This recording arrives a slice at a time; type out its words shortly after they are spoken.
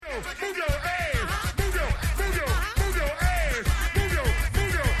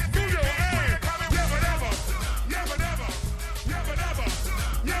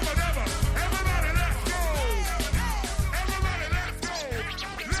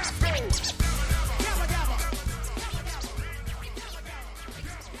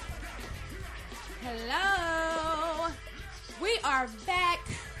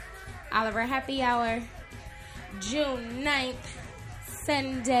Oliver Happy Hour, June 9th,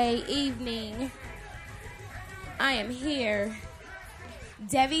 Sunday evening. I am here,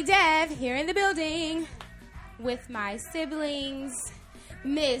 Devi Dev, here in the building with my siblings,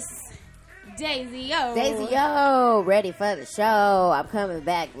 Miss Daisy O. Daisy O, ready for the show. I'm coming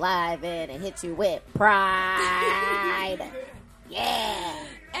back live and hit you with pride. Yeah.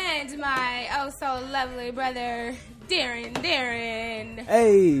 And my oh so lovely brother, Darren.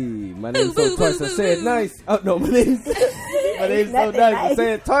 Hey, my name's so twice. I say it nice. Oh no, my name's so nice. I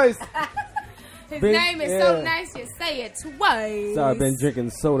say it twice. His name is so nice, you say it twice. Sorry, I've been drinking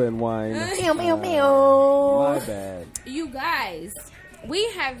soda and wine. Meow, meow, meow. My bad. You guys, we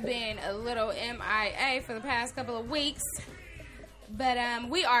have been a little MIA for the past couple of weeks, but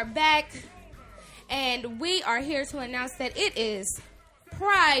we are back, and we are here to announce that it is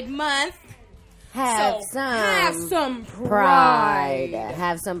Pride Month. Have some pride. pride.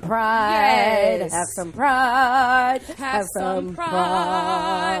 Have some pride. Yes. Have some pride. Have some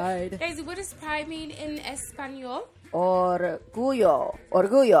pride. Daisy, what does pride mean in Espanol? Orgullo.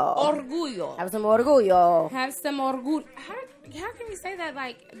 Orgullo. Have some orgullo. Have some orgullo. How can we say that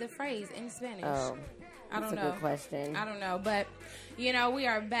like the phrase in Spanish? Oh, I don't know. that's a good question. I don't know, but you know, we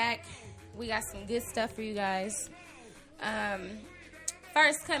are back. We got some good stuff for you guys.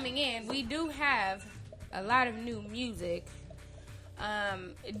 First coming in, we do have a lot of new music.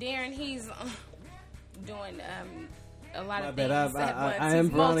 Darren, he's doing a lot of things at once. I am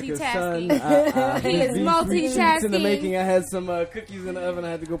Veronica's son. He is multitasking. In the making, I had some cookies in the oven. I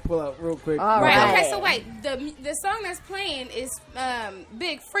had to go pull out real quick. All Right. right. Okay. So wait, the song that's playing is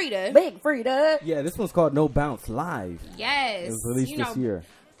Big Frida. Big Frida. Yeah, this one's called No Bounce Live. Yes. It was released this year.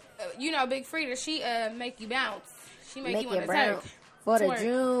 You know, Big Frida, she make you bounce. She make you Make want it to brown. twerk. For the Twerk.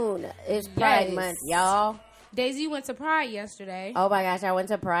 June. It's Pride Yes. Month, y'all. Daisy, you went to Pride yesterday. Oh my gosh, I went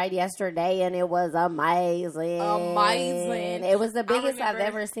to Pride yesterday and it was amazing. Amazing. It was the biggest I've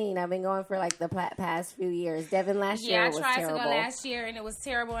remember- ever seen. I've been going for like the past few years. Devin last Yeah, year I was tried terrible. to go last year and it was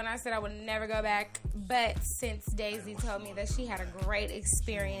terrible, and I said I would never go back. But since Daisy told me that she had a great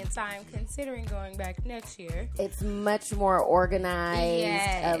experience, I'm considering going back next year. It's much more organized.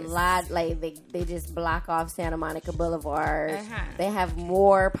 Yes. A lot like they just block off Santa Monica Boulevard. Uh-huh. They have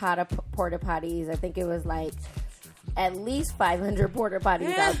more porta potties. I think it was like at least 500 porta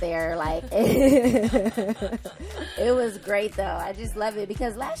potties out there. Like it was great though. I just love it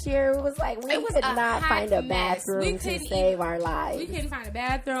because last year it was like we It was could a not hot find a mess. We bathroom to couldn't save even- our lives. We couldn't find a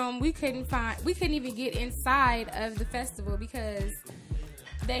bathroom. We couldn't even get inside of the festival because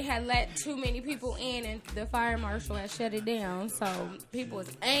they had let too many people in and the fire marshal had shut it down. So people was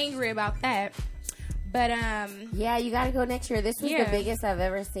angry about that. But Yeah, you got to go next year. This was Yeah. the biggest I've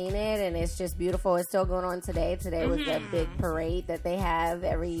ever seen it, and it's just beautiful. It's still going on today. Today was a Mm-hmm. big parade that they have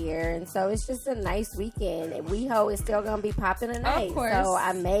every year, and so it's just a nice weekend. And WeHo is still going to be popping tonight, course. so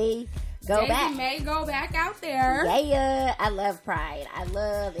I may go Daisy back. may go back out there. Yeah, I love Pride. I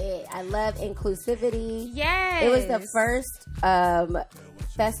love it. I love inclusivity. Yes. It was the first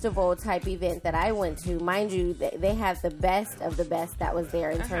festival type event that I went to. Mind you, they have the best of the best that was there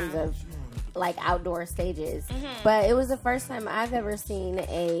in terms of like outdoor stages. But it was the first time I've ever seen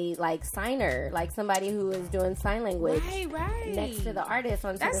a like signer, like somebody who was doing sign language Right. next to the artist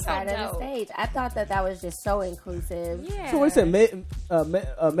onto That's the so side of the dope. stage. I thought that was just so inclusive. Yeah. So what is it?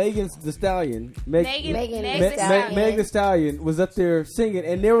 Megan's the Stallion. Megan Megan Thee Thee Stallion. Meg the Stallion was up there singing,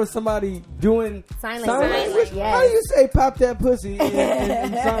 and there was somebody doing Sign sign language. language. Yes. How do you say "pop that pussy"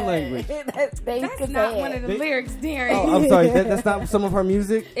 in sign language? That's not one of the lyrics, Darren. Oh, I'm sorry. That's not some of her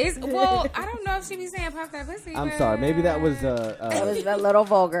music. Well, I don't know if she be saying pop that pussy. I'm but- sorry. Maybe that was It was a little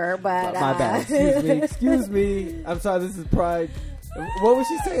vulgar, but my bad. Excuse me. I'm sorry. This is Pride. What was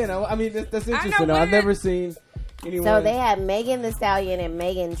she saying? I mean, that's interesting. Though. I've we're- never seen anyone. So they had Megan the Stallion and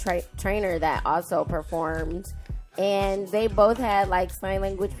Megan Trainor that also performed. And they both had like sign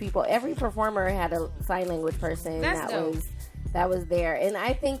language people. Every performer had a sign language person That's dope. that was there. And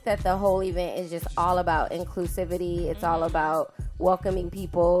I think that the whole event is just all about inclusivity. It's all about welcoming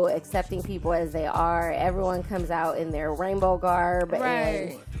people, accepting people as they are. Everyone comes out in their rainbow garb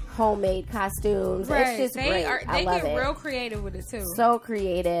and homemade costumes. Right. It's just great. I They love get it. real creative with it too. So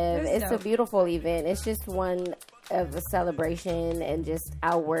creative. That's It's dope. a beautiful event. It's just one of a celebration and just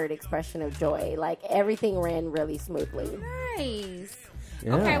outward expression of joy. Like everything ran really smoothly. Nice.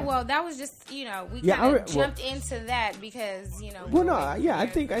 Yeah. Okay, well, that was just, we Yeah, kind I of re- jumped into that because, Well, no, I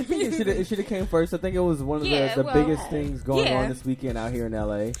think it should have came first. I think it was one of the biggest things going on this weekend out here in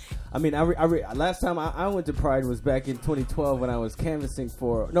LA. I mean, last time I went to Pride was back in 2012 when I was canvassing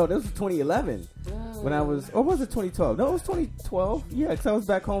for. No, this was 2011. when I was, or was it 2012? No, it was 2012. Yeah, because I was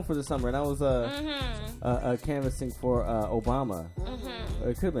back home for the summer, and I was canvassing for Obama.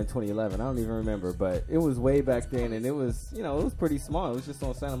 It could have been 2011. I don't even remember, but it was way back then, and it was, it was pretty small. It was just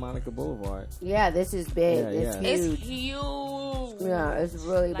on Santa Monica Boulevard. Yeah, this is big. It's huge. Yeah, it's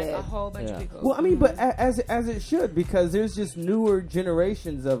really big. A whole bunch of people. Well, I mean, but as it should, because there's just newer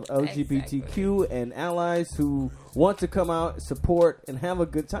generations of LGBTQ and allies who want to come out, support, and have a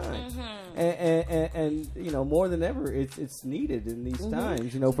good time. And more than ever, it's needed in these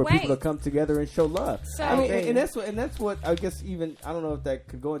times, for people to come together and show love. So, I mean, and that's what I guess, even, I don't know if that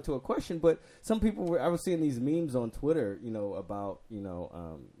could go into a question, but some people I was seeing these memes on Twitter, about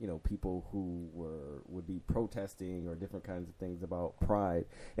people who would be protesting or different kinds of things about Pride,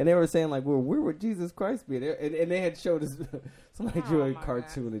 and they were saying like, well, where would Jesus Christ be? And they had showed us somebody drew a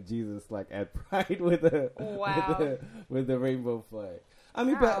cartoon of Jesus like at Pride with the rainbow flag. I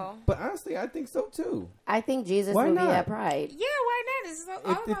mean, but honestly, I think so too. I think Jesus would be at Pride. Yeah, why not? It's so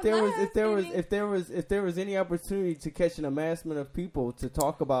if there was any opportunity to catch an amassment of people to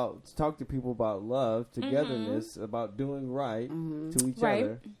talk to people about love, togetherness, about doing right to each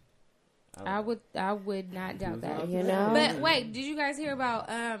other. I would not doubt that. But wait, did you guys hear about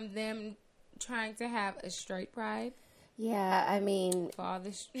them trying to have a straight Pride? Yeah, I mean,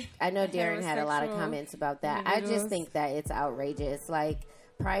 I know Darren had a lot of comments about that. I just think that it's outrageous. Like,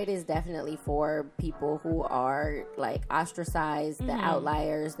 Pride is definitely for people who are, like, ostracized, the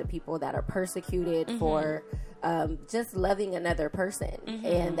outliers, the people that are persecuted for just loving another person.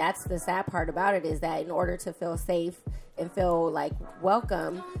 And that's the sad part about it, is that in order to feel safe and feel, like,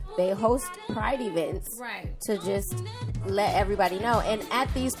 welcome, they host Pride events to just let everybody know. And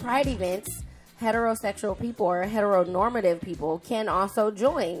at these Pride events, heterosexual people or heteronormative people can also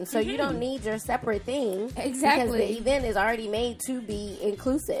join. So you don't need your separate thing. Exactly. Because the event is already made to be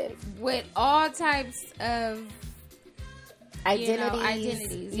inclusive. With all types of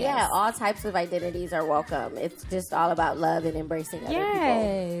identities. Yeah, all types of identities are welcome. It's just all about love and embracing other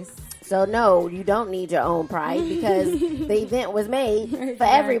people. So no, you don't need your own Pride because the event was made for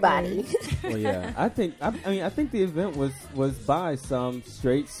everybody. Well, yeah, I think the event was by some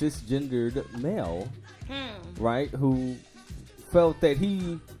straight cisgendered male, right, who felt that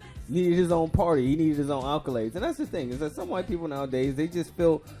he needed his own party, he needed his own accolades, and that's the thing, is that some white people nowadays, they just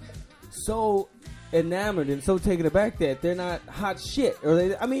feel so enamored and so taken aback that they're not hot shit, or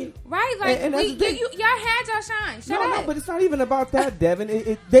y'all had your shine. Shut up. No, but it's not even about that,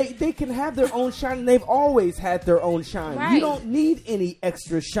 Devin. They can have their own shine, and they've always had their own shine. Right. You don't need any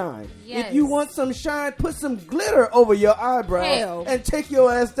extra shine. Yes. If you want some shine, put some glitter over your eyebrows and take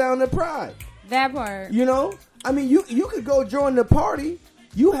your ass down to Pride. That part. I mean, you could go join the party.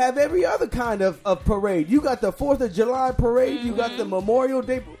 You have every other kind of parade. You got the 4th of July parade. You got the Memorial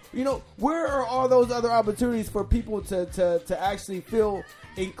Day. Where are all those other opportunities for people to actually feel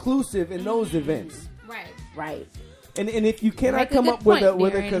inclusive in those events? Right. And if you cannot come up with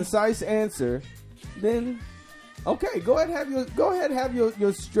a concise answer, then okay, go ahead and have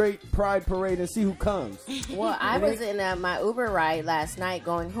your straight Pride parade and see who comes. Well, I was in my Uber ride last night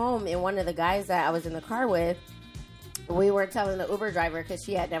going home, and one of the guys that I was in the car with, we were telling the Uber driver, because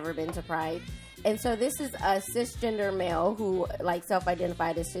she had never been to Pride. And so this is a cisgender male who, like,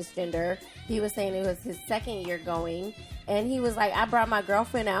 self-identified as cisgender. He was saying it was his second year going. And he was like, I brought my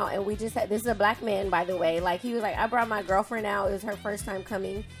girlfriend out, and we just had, this is a black man, by the way. Like, he was like, I brought my girlfriend out. It was her first time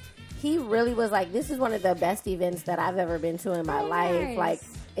coming. He really was like, this is one of the best events that I've ever been to in my life. Nice. Like,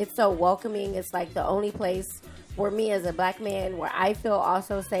 it's so welcoming. It's like the only place for me as a black man where I feel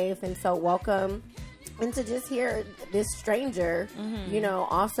also safe and so welcome. And to just hear this stranger,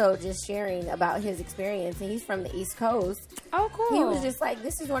 also just sharing about his experience. And he's from the East Coast. Oh, cool. He was just like,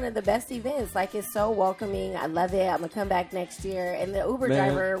 this is one of the best events. Like, it's so welcoming. I love it. I'm going to come back next year. And the Uber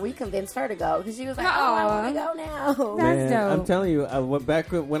driver, we convinced her to go. Because she was like, I want to go now. That's dope. I'm telling you, I went back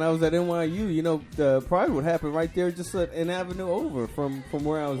when I was at NYU, the Pride would happen right there, just an avenue over from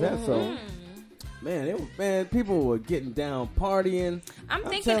where I was at. So... Man, people were getting down, partying. I'm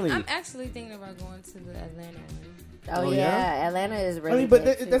actually thinking about going to the Atlanta one. Oh yeah, Atlanta is really. I mean, but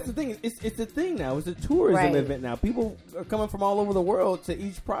that's the thing. It's a thing now. It's a tourism event now. People are coming from all over the world to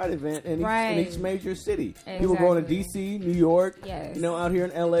each Pride event in each major city. Exactly. People going to D.C., New York. Yes. Out here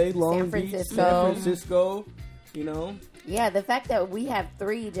in L.A., Long Beach, San Francisco. Yeah, the fact that we have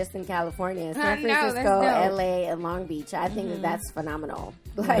 3 just in California, San Francisco, LA, and Long Beach, I think that's phenomenal.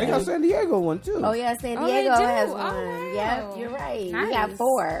 Like, they got San Diego one too. Oh yeah, San Diego has one. Wow. Yeah, you're right. Nice. We got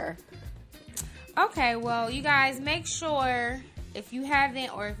 4. Okay, well, you guys make sure if you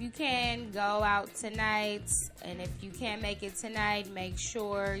haven't, or if you can, go out tonight. And if you can't make it tonight, make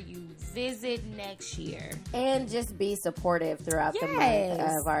sure you visit next year. And just be supportive throughout the Yes,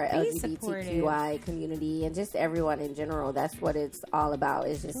 month of our be LGBTQI community and just everyone in general. That's what it's all about.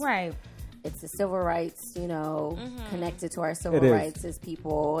 It's just Right. it's the civil rights, connected to our It civil is. rights as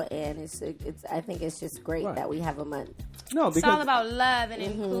people, and it's. I think it's just great Right. that we have a month. No, It's because all about love and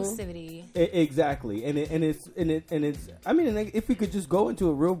inclusivity. Exactly, and it's. I mean, and if we could just go into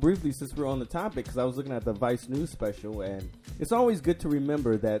it real briefly, since we're on the topic, because I was looking at the Vice News special, and it's always good to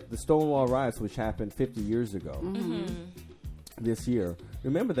remember that the Stonewall riots, which happened 50 years ago, this year,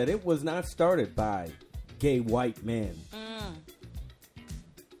 remember that it was not started by gay white men.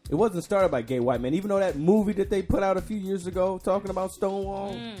 It wasn't started by gay white men, even though that movie that they put out a few years ago talking about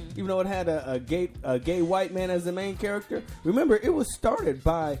Stonewall, even though it had a gay white man as the main character. Remember, it was started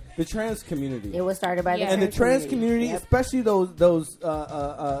by the trans community. It was started by Yeah. And the trans community, Yep. especially those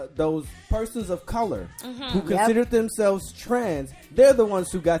persons of color who considered themselves trans, they're the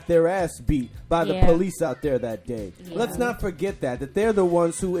ones who got their ass beat by the Yeah. police out there that day. Yeah. Let's not forget that they're the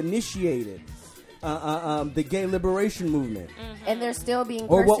ones who initiated the gay liberation movement, and they're still being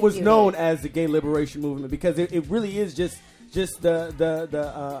or what was persecuted. known as the gay liberation movement, because it really is just the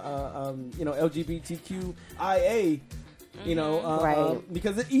LGBTQIA, Right.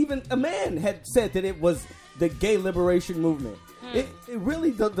 because even a man had said that it was the gay liberation movement. It really,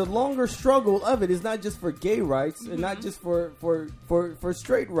 the longer struggle of it is not just for gay rights and not just for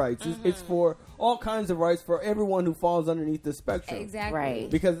straight rights. It's for all kinds of rights for everyone who falls underneath the spectrum. Exactly. Right.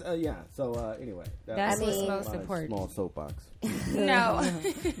 Because anyway, That's was what's mean- most my important. small soapbox. No.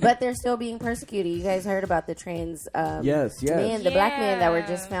 But they're still being persecuted. You guys heard about the trans Yes. men, the black men that were Yeah.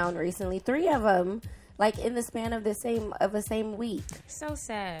 just found recently. 3 of them, like in the span of the same week. So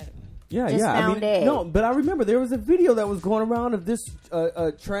sad. Yeah, Just yeah. found dead. No, but I remember there was a video that was going around of this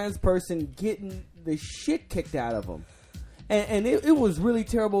trans person getting the shit kicked out of him, and it was really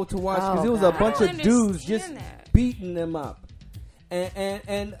terrible to watch because Oh, it was a God. bunch I of don't dudes just understand that. beating them up,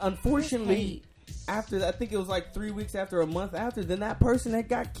 and unfortunately, hate. after I think it was like 3 weeks after, a month after, then that person had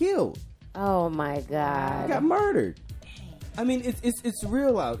got killed, Oh my God. got murdered. I mean, it's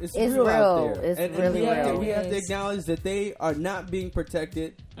real out. It's It's real out real. there. It's and really we have to, real. we have to Yes. acknowledge that they are not being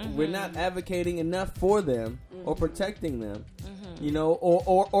protected. We're not advocating enough for them or protecting them,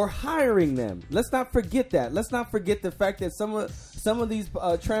 or hiring them. Let's not forget that. Let's not forget the fact that some of these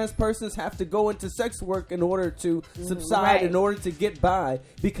trans persons have to go into sex work in order to subside, Right. in order to get by,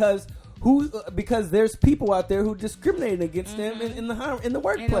 because there's people out there who discriminate against them in the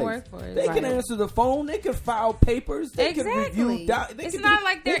workplace. workforce, They can right. answer the phone. They can file papers. They can Exactly. review. They It's can not do-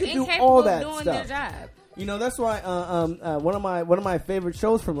 like they they're can do incapable all of that doing stuff. their job. That's why one of my favorite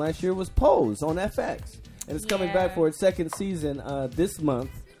shows from last year was Pose on FX, and it's coming Yeah. back for its second season this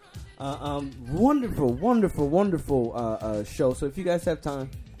month. Wonderful show. So if you guys have time,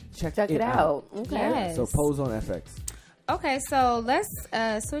 check Check it out. Okay. Yes. So Pose on FX. Okay, so let's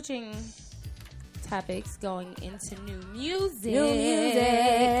switching topics, going into new music. New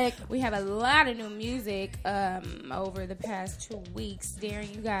music. We have a lot of new music over the past 2 weeks.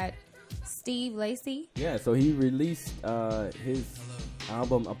 Darren, you got Steve Lacy. Yeah, so he released his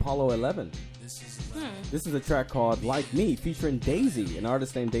album Apollo 11. This is a track called Like Me, featuring Daisy, an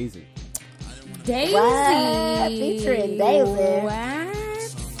artist named Daisy. Daisy. What? Featuring Daisy.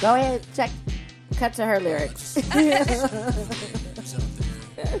 What? Go ahead, cut to her lyrics. It's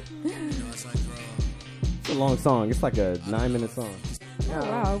a long song. It's like a 9-minute song.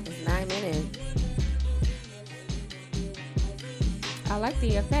 wow. It's 9 minutes. I like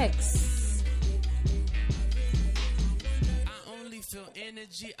the effects. I only feel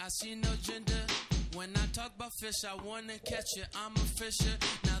energy, I see no gender. When I talk about fish, I wanna catch it, I'm a fisher.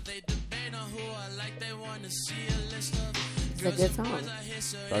 Now they debate on who I like, they wanna see a list of It's a good song.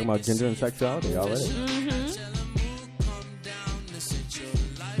 Talking about gender and sexuality already.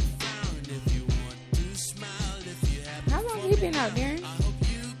 How long he been out, Darren?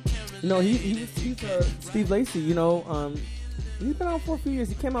 He's Steve Lacy. He's been out for a few years.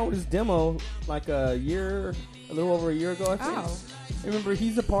 He came out with his demo like a little over a year ago, I think. Oh. Remember,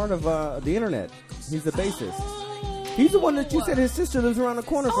 he's a part of the internet. He's the bassist. He's the one that you said his sister lives around the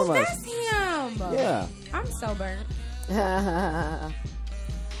corner Oh, from us. that's him. Yeah. I'm so burnt. Yeah,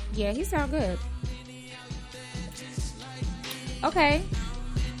 he sound good. Okay.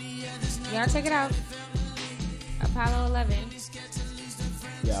 Y'all check it out. Apollo 11.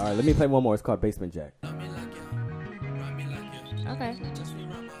 Yeah, all right. Let me play one more. It's called Basement Jack. Okay.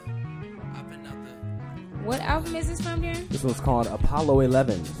 What album is this from, Darren? This one's called Apollo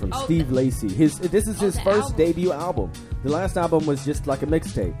 11 from Oh, Steve Lacy. This is his the first album. debut album. The last album was just like a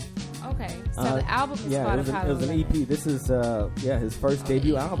mixtape. Okay, so the album is Yeah, called it was Apollo an 11. EP. This is his first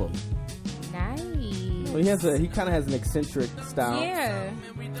debut album. Nice. Well, he kind of has an eccentric style. Yeah.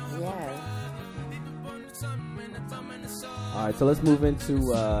 Yeah. All right, so let's move into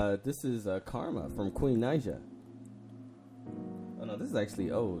this is Karma from Queen Naija. Oh no, this is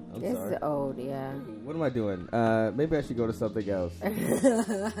actually old. I'm This sorry. is old, yeah. What am I doing? Maybe I should go to something else.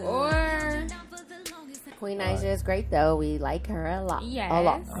 Or Queen Naija is great, though. We like her a lot. yes. A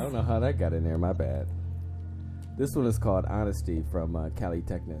lot. I don't know how that got in there. My bad. This one is called Honesty from Cali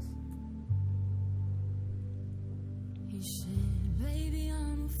Techness. You said, baby,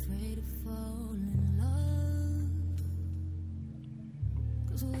 I'm afraid to fall in love.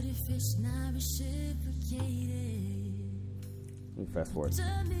 'Cause what if it's not reciprocated? Let me fast forward.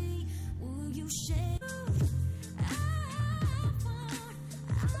 Tell me, will you share?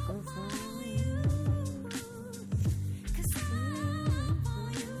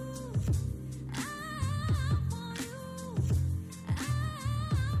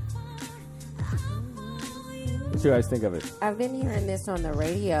 What you guys think of it? I've been hearing this on the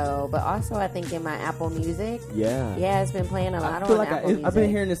radio, but also I think in my Apple Music. Yeah. Yeah, it's been playing a I lot feel on like Apple Music. I've been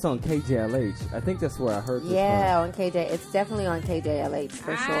hearing this on KJLH. I think that's where I heard this Yeah, on KJ. It's definitely on KJLH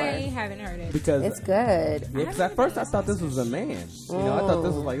for I sure. haven't heard it. from. Because It's good. yeah, because at first I thought this was a man. You know, I thought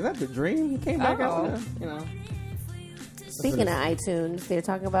this was like, is that the dream? He came back Uh-oh. out. You know. Speaking of iTunes, they're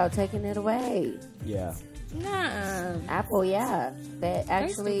talking about taking it away. Yeah. Nah, Apple, yeah. They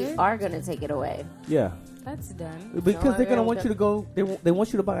actually good. are going to take it away. Yeah. that's done. Because they're gonna No, want you to go. They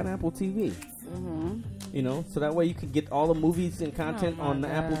want you to buy an Apple TV. Mm-hmm. You know, so that way you can get all the movies and content Oh my on the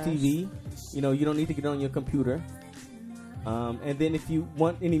Apple gosh. TV. You know, you don't need to get it on your computer. And then if you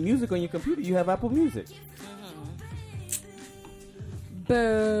want any music on your computer, you have Apple Music.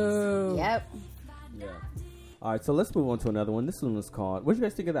 Boo. Yep. Yeah. All right, so let's move on to another one. This one is called. What did you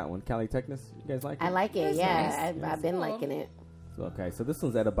guys think of that one? Cali Techness. You guys like it? I like it. That's Yeah, nice. I've been Cool. liking it. Okay, so this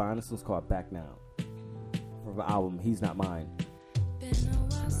one's Edabon. This one's called Back Now. From the album He's Not Mine. Been a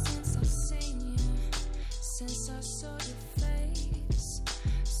while since I've seen you, since I saw your face.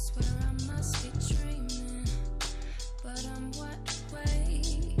 Swear I must be dreaming, but I'm wide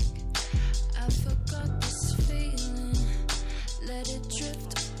awake. I forgot this feeling, let it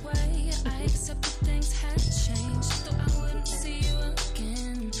drift away. I accepted things had changed, thought I wouldn't see you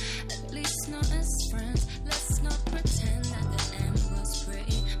again. At least not as friends. Let's not pretend that the end was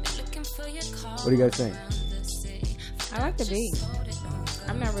free. Been looking for your call. What do you guys think? I like the beat.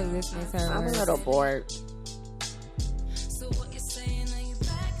 I'm not really listening to her. I'm a words. little bored. So what you saying? Are you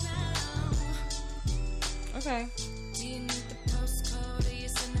back now? Okay. Do you need the postcode? Are you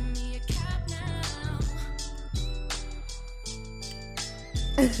sending me a cab now?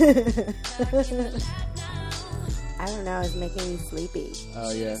 Back in the lab now. I don't know. It's making me sleepy.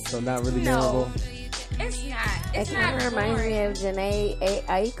 Oh yeah, so not really No. memorable. It's not. It It's kind not of reminds me boring. of Janae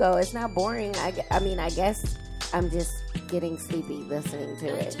Aiko. It's not boring. I mean, I guess I'm just getting sleepy listening to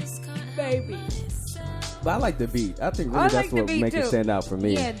it. Just can't Baby. But I like the beat. I think really I that's like the what beat makes it too. stand out for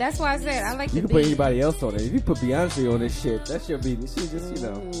me. Yeah, that's why I said I like You the can put beat. anybody else on it. If you put Beyonce on this shit, that should be. She just, you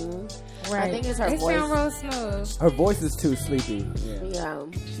know, Right. I think it's her It voice. sound real smooth. her voice is too sleepy. Yeah. Yeah,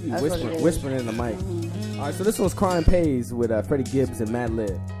 She be that's what it whispering, is. whispering in the mic. All right, so this one's Crime Pays with Freddie Gibbs and Mad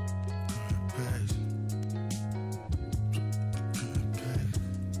Lib.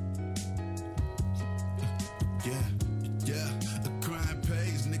 Yeah, the crime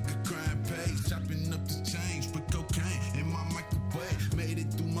pays, nigga, crime pays. Chopping up the change, put cocaine in my microwave. Made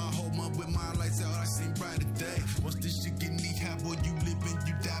it through my whole month with my lights out, I seen brighter day. Once this shit get knee high, boy, you living,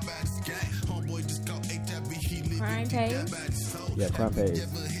 you die by this game. Homeboy just caught HIV, he living, Crime he die pays? by his soul. Yeah, crime pays.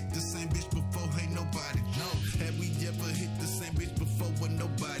 Ever hit the same bitch before, ain't nobody know. Have we ever hit the same bitch before with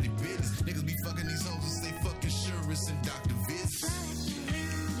nobody business? Niggas be fucking these hoes and say fuck insurance and Dr. Viz.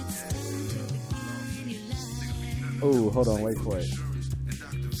 Oh, hold on, wait for it. You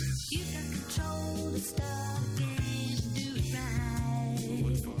can control the stuff and do it right.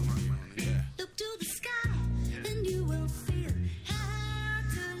 Look to the sky and you will feel how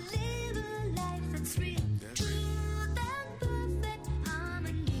to live a life that's real. Truth and perfect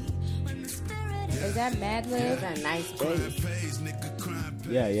harmony when the spirit Is that Mad Lib? It's a nice bass.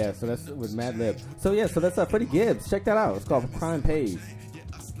 Yeah. So that's with Mad Lib. So yeah, so that's Freddie Gibbs. Check that out. It's called Crime Pays.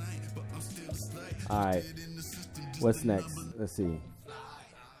 All right. What's next? Let's see.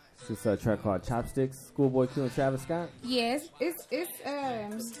 This is a track called Chopsticks. Schoolboy Q and Travis Scott. Yes, it's been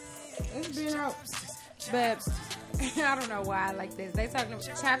out, but I don't know why I like this. They talking about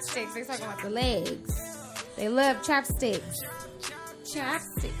chopsticks. They talking about the legs. They love chopsticks.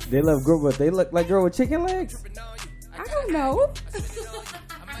 Chopsticks. They love girl, but they look like girl with chicken legs. I don't know.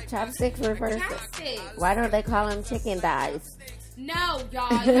 Chopsticks refers to. Chopsticks. Why don't they call them chicken thighs? No,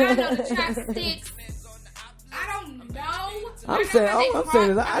 y'all. Y'all know the chopsticks. I don't know. I'm saying, all I'm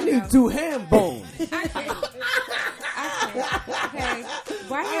saying is I need 2 ham bones. Okay.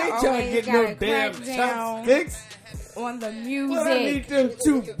 Why I you ain't trying to always get gotta no damn crack down chopsticks. on the What I need music? them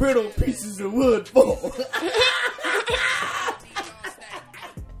 2 brittle pieces of wood for?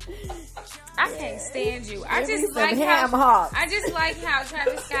 I can't stand you. I Give me just some like ham how hocks. I just like how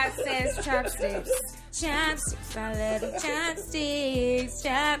Travis Scott says chopsticks. Chopsticks, I love the chopsticks.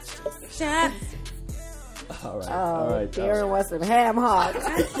 Chopsticks, chopsticks. All right, Oh, all right. Darren wants some ham hocks.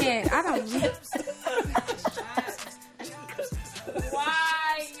 I can't. I don't.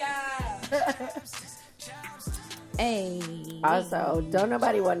 Why? Hey. Also, don't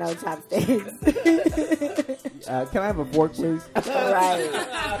nobody want no chopsticks. Can I have a fork, please?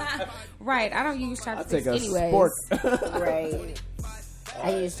 Right, Right. I don't use I'll chopsticks take a anyways. spork. right.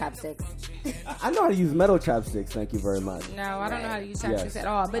 I use chopsticks. I know how to use metal chopsticks. Thank you very much. No, I don't know how to use chopsticks Yes. at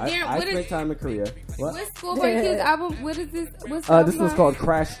all. But then, I what spent is time in Korea. What? what's Schoolboy Q's album? What is this? What's This one's called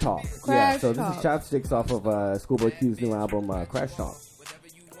Crash Talk. Crash so this Talk. is chopsticks off of Schoolboy Q's new album, Crash Talk.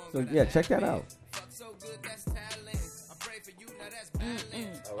 So yeah, check that out.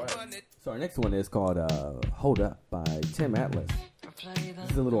 All right. So our next one is called "Hold Up" by Tim Atlas.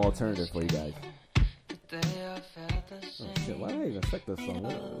 This is a little alternative for you guys. Oh shit! Why did I even select this song?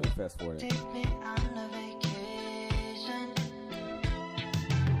 Let me fast forward it.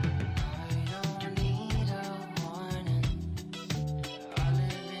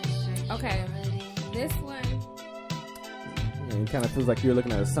 Okay, this one. And it kind of feels like you're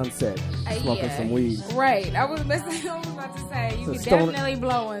looking at a sunset, smoking yeah. some weed. Right. I was about to say you So could stoner- definitely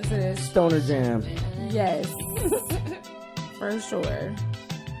blow into this. Stoner Jam. Yes. For sure.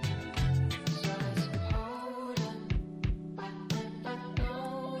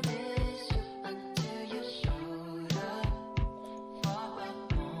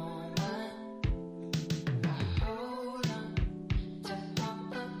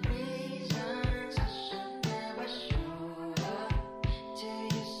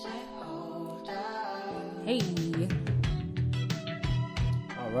 Hey.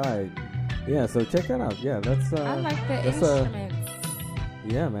 All right. Yeah. So check that out. Yeah, that's. I like the that's, instruments.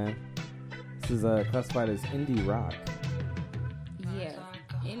 Yeah, man. This is classified as indie rock. Yeah.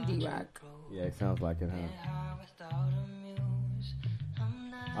 Indie rock. Yeah, it sounds like it, huh?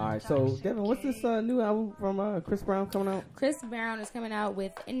 All right, so Devin, what's this new album from Chris Brown coming out? Chris Brown is coming out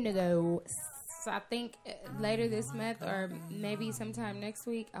with Indigo. So I think later this month or maybe sometime next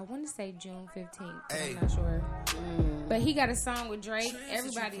week. I want to say June 15th. I'm not sure. But he got a song with Drake.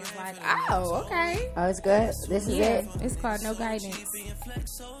 Everybody is like, oh, okay. Oh, it's good. This is it. It's called No Guidance.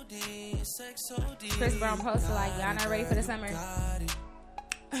 Chris Brown posted like, y'all not ready for the summer.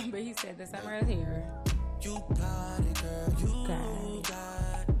 But he said the summer is here. You got it, girl. You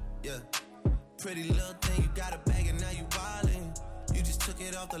got it. Yeah. Pretty little thing, you got a bag and now you wildin'. You just took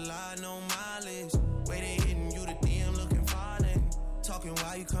it off the line, no mileage. Way they hitting you, the DM looking violent. Talking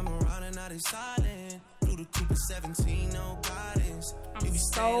while you come around and now they silent. Through the Cooper 17, no guidance. I'm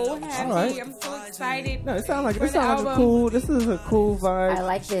so happy. Alright. I'm so excited. No, it sounds like for the a album. cool. This is a cool vibe. I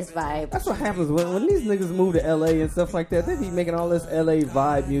like this vibe. That's what happens when these niggas move to LA and stuff like that. They be making all this LA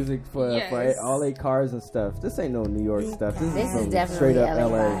vibe music for Yes. all they cars and stuff. This ain't no New York stuff. This This is is some definitely straight up LA.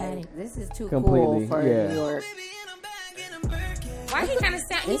 LA. vibe. This is too Completely, cool for yeah. New York. Why he kind of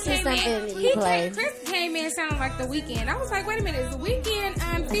sound? He This is came something in. that you play. Chris came in sounding like The Weeknd. I was like, wait a minute, is The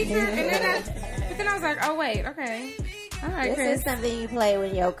Weeknd feature? But then I was like, oh wait, okay, all right, This Chris. is something you play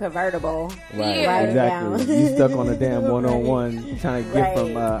when you're convertible. Right, Yeah. Write it exactly. down. You stuck on the damn 101 trying to get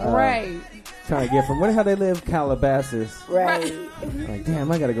from Right. trying to get from where the hell they live, Calabasas. Right. Like, damn,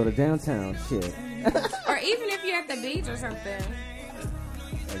 I gotta go to downtown. Shit, Or even if you're at the beach or something.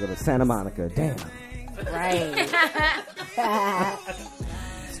 I go to Santa Monica. Damn, Right.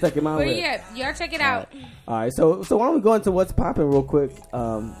 stuck in my But lip. yeah, y'all check it out. All right, so why don't we go into what's popping real quick?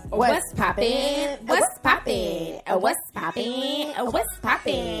 What's poppin'? What's poppin'? What's poppin'? What's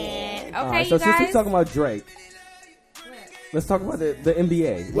poppin'? Okay, all right, so you since we're guys. talking about Drake, let's talk about the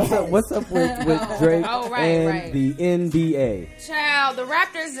NBA. What's up with Drake Oh, right, and right. the NBA? Child, the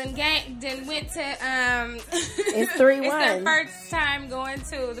Raptors then went to It's 3-1. It's their first time going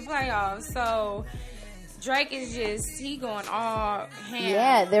to the playoffs, so Drake is he going all ham.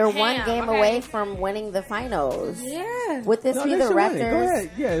 Yeah, they're one ham, game okay? away from winning the finals. Yeah, Would this No, be they the should win it. Go Raptors?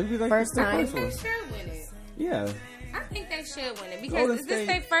 ahead. Yeah, it'd be like First the time? first they one. should win it. Yeah. I think they should win it Golden because this is State.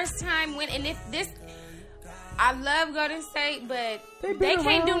 their first time win, and if this I love Golden State, but They've they been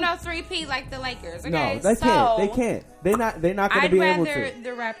can't do around. no 3P like the Lakers. Okay? No, they So, can't. They can't. They're not going to I'd be able rather to. the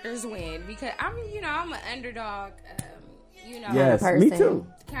Raptors win because I'm an underdog. Yes, Kind of me person. too.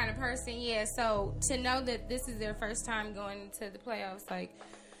 Kind of person. Yeah. So to know that this is their first time going to the playoffs, like,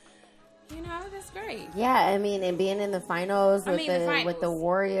 that's great. Yeah, I mean, and being in the finals with the with the finals.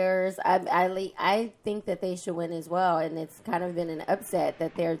 Warriors, I think that they should win as well. And it's kind of been an upset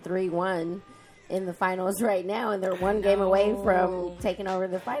that they're 3-1 in the finals right now, and they're one game away from taking over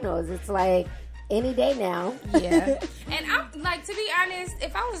the finals. It's like any day now. Yeah. And I'm like, to be honest,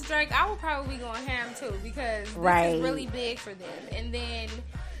 if I was Drake, I would probably be going ham too because this Right. is really big for them. And then,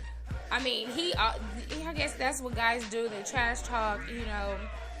 I mean, I guess that's what guys do. They trash talk.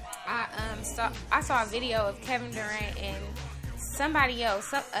 I saw a video of Kevin Durant and somebody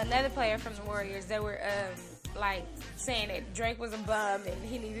else, another player from the Warriors. They were like saying that Drake was a bum and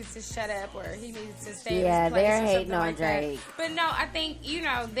he needed to shut up or he needed to stay in Yeah, his place they're or something hating on like that. Drake. But no, I think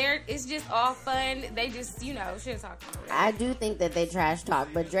it's just all fun. They just shit talking. I do think that they trash talk,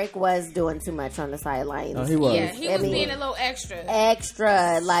 but Drake was doing too much on the sidelines. Oh, he was. Yeah, he I was mean, being a little extra.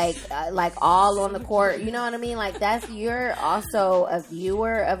 Extra, like all on the court. You know what I mean? Like you're also a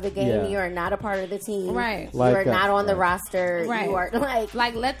viewer of the game. Yeah. You are not a part of the team. Right. You Like are that, not on the right. roster. Right. You are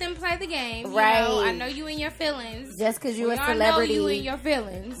Like, let them play the game. Right. I know you in your feelings. just because you We a all celebrity. know you in your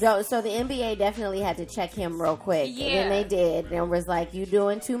feelings. So the NBA definitely had to check him real quick. Yeah. And then they did. And was like, you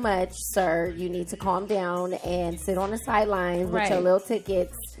doing too much, sir. You need to calm down and sit on the sidelines with Right. your little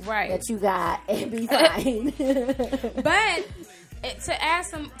tickets Right. that you got and be fine. But to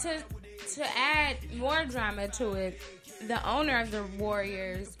add more drama to it, the owner of the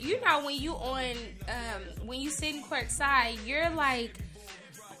Warriors, when you sit courtside, you're like,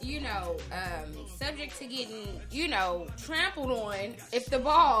 subject to getting, trampled on if the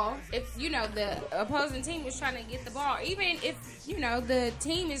opposing team is trying to get the ball, even if, the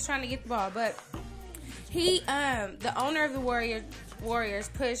team is trying to get the ball. But the owner of the Warriors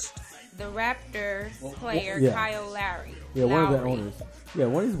pushed the Raptor player, yeah. Kyle Lowry. Yeah, one of the Lowry. owners. Yeah,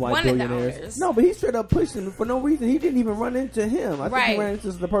 one of these white One of the billionaires. owners. No, but he straight up pushed him for no reason. He didn't even run into him. I think Right. he ran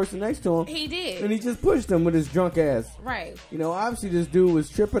into the person next to him. He did. And he just pushed him with his drunk ass. Right. Obviously this dude was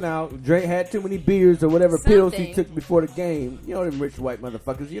tripping out. Drake had too many beers or whatever pills he Something. took before the game. Them rich white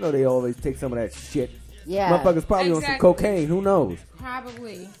motherfuckers. They always take some of that shit. Yeah. Motherfuckers probably on some Exactly. cocaine. Who knows?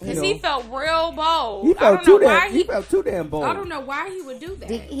 Probably. You Because know. he felt real bold. He I felt don't too know why damn. He felt too damn bold. I don't know why he would do that.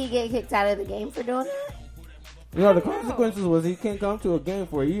 Did he get kicked out of the game for doing that? The consequences was he can't come to a game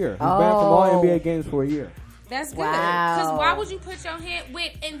for a year. He's banned from all Oh. NBA games for a year. That's good. Wow. Because why would you put your hand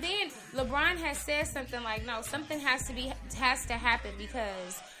with? And then LeBron has said something like, "No, something has to happen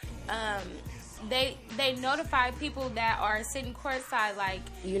because they notify people that are sitting courtside like."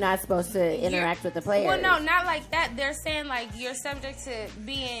 You're not supposed to interact with the players. Well, no, not like that. They're saying like you're subject to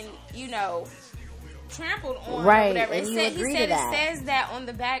being, trampled on, Right, or whatever. and It you said, agree he to said that. it says that on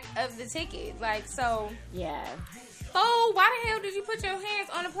the back of the ticket. Like, so, Yeah. why the hell did you put your hands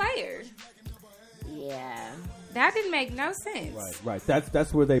on a player? Yeah. That didn't make no sense. Right.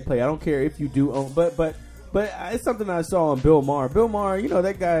 That's where they play. I don't care if you do own, but it's something I saw on Bill Maher. Bill Maher,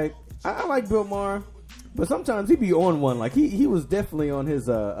 that guy. I like Bill Maher, but sometimes he be on one. Like he was definitely on his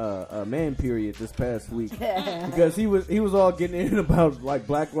man period this past week because he was all getting in about like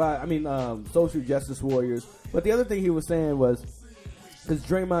Black Lives. Social justice warriors. But the other thing he was saying was because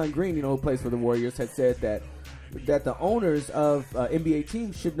Draymond Green, who plays for the Warriors, had said that the owners of NBA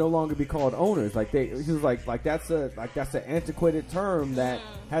teams should no longer be called owners. He was like that's an antiquated term that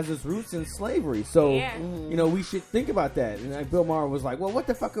has its roots in slavery. So Yeah. we should think about that. And like Bill Maher was like, well, what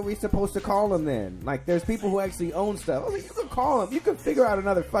the fuck are we supposed to call them then? Like there's people who actually own stuff. I was like, you can call them. You can figure out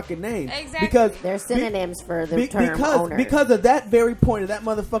another fucking name. Exactly. Because They're synonyms for the term owner. because of that very point of that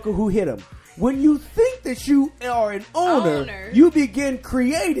motherfucker who hit him. When you think that you are an owner, you begin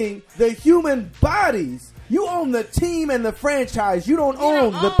creating the human bodies. You own the team and the franchise. You don't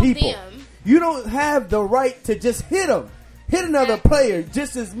own the people. them. You don't have the right to just hit them. Hit another player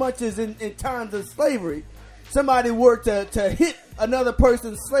just as much as in times of slavery. Somebody were to hit another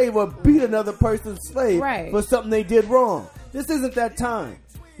person's slave or beat another person's slave Right. for something they did wrong. This isn't that time.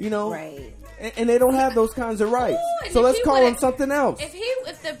 Right. And they don't have those kinds of rights. Ooh, and So if let's he call would've- them something else.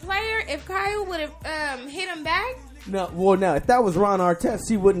 If Kyle would have hit him back, Now if that was Ron Artest,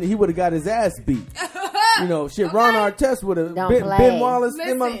 he would have got his ass beat. Ron Artest would have Don't play. Ben Wallace,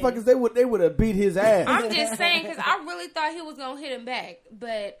 Listen. them motherfuckers. They would have beat his ass. I'm just saying because I really thought he was gonna hit him back,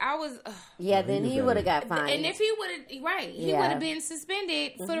 but I was. Yeah, then he would have got fined. And if he would have, he Yeah. would have been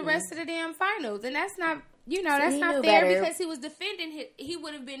suspended for the rest of the damn finals, and that's not, that's he not knew fair better. because he was defending. He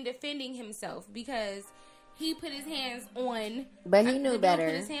would have been defending himself because he put his hands on. But he the knew dude better.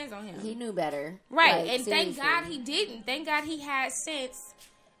 Put his hands on him. He knew better. Right, Like, and thank seriously. God he didn't. Thank God he had sense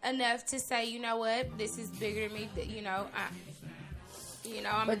enough to say, you know what, this is bigger than me.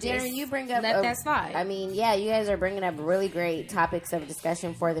 I'm. But Darren, you bring up let that slide. I mean, yeah, you guys are bringing up really great topics of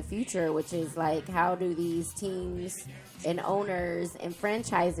discussion for the future, which is like, how do these teams and owners and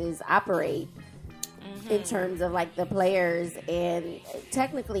franchises operate in terms of like the players and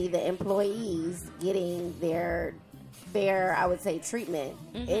technically the employees getting their fair, I would say, treatment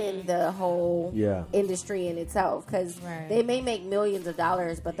in the whole Yeah. industry in itself, because Right. they may make millions of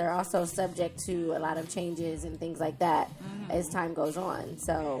dollars, but they're also subject to a lot of changes and things like that as time goes on.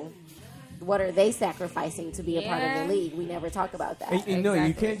 So what are they sacrificing to be a part of Yeah. the league? We never talk about that. And, you know, you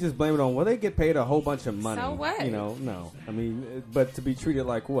Exactly. can't just blame it on, well, they get paid a whole bunch of money. So what? You know, no. I mean, but to be treated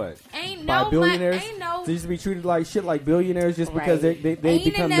like what? Ain't By no billionaires? Ain't no. They used to be treated like shit like billionaires just because Right. they Ain't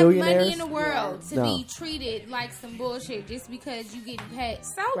become enough millionaires? money in the world to No. be treated like some bullshit just because you getting paid.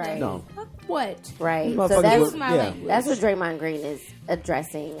 So Right. No. What? Right. These So motherfuckers that's Excuse my yeah. language. that's what Draymond Green is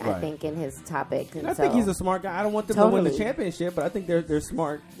addressing, I Right. think, in his topic. And And I so, think he's a smart guy. I don't want them to win the Totally. championship, but I think they're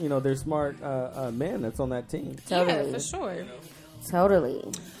smart. You know, they're smart men that's on that team. Totally. Yeah, for sure. totally.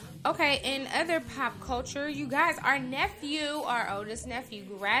 Okay, in other pop culture, you guys, our oldest nephew,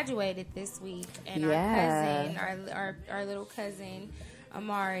 graduated this week, and Yeah. our cousin, our little cousin,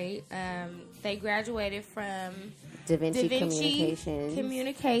 Amari, they graduated from Da Vinci, Da Vinci Communications.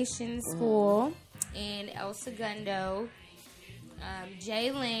 Communications School in El Segundo.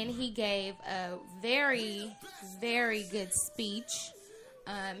 Jalen, he gave a very, very good speech.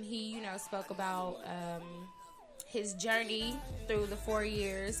 He, spoke about his journey through the 4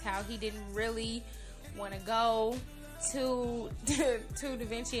 years, how he didn't really want to go to Da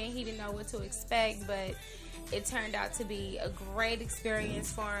Vinci and he didn't know what to expect, but it turned out to be a great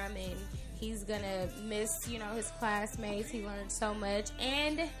experience for him, and he's gonna miss, his classmates. He learned so much,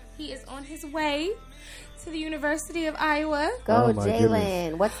 and he is on his way to the University of Iowa. Go, Oh, my Jalen.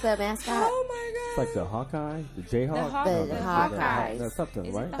 goodness. What's the mascot? Oh my It's God! like the Hawkeye, the Jayhawk, The Hawkeyes. That's something,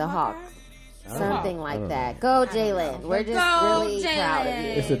 Is it right? The Hawk. I don't know. Something I like don't that. Go, Jalen. We're just Go, really proud of you.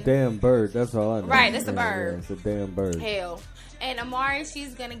 Jalen. It's a damn bird. That's all I know. Right, it's a Yeah, bird. yeah, it's a damn bird. Hell. And Amari,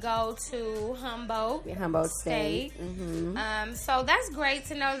 she's gonna go to Humboldt Humboldt State. So that's great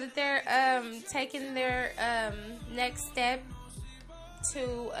to know that they're taking their next step to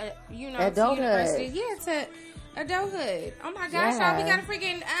to Adulthood. university. Yeah, to adulthood. Oh my gosh, Yeah. y'all, we got a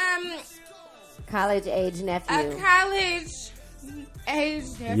freaking College age a nephew. college age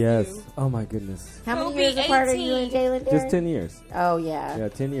nephew. Yes. Oh my goodness. How He'll many be years apart are you 18. and Jalen? Just Darren? 10 years. Oh, yeah. Yeah,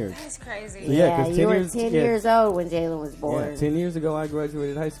 10 years. That's crazy. Yeah, Yeah, 'cause 10 you were years- 10 yeah. years old when Jalen was born. Yeah, 10 years ago I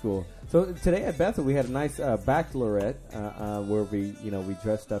graduated high school. So today at Bethel we had a nice baccalaureate where we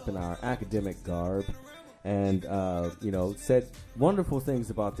dressed up in our academic garb and said wonderful things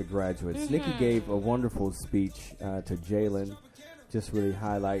about the graduates. Nikki gave a wonderful speech to Jalen, just really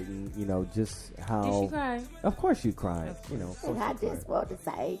highlighting just how. Did she cry? Of course you cried. And I just want to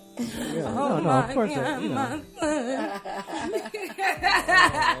say, Yeah, Oh no, my of course. God, my son.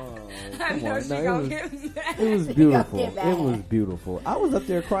 I know on, she no, it gonna was- get mad. It was beautiful. get mad. It was beautiful. I was up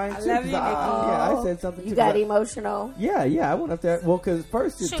there crying too. love you, 'cause I said something. you too, got 'cause I- emotional. Yeah, I went up there. Well, because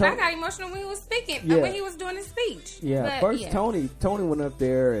first, Shoot, I got emotional when he was speaking, Yeah. when he was doing his speech. yeah, But, first yeah. Tony went up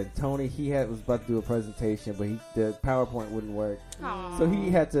there, and Tony was about to do a presentation, but the PowerPoint wouldn't work, Aw. so he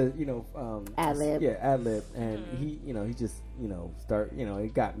had to Ad-lib. Yeah, ad lib, and he just start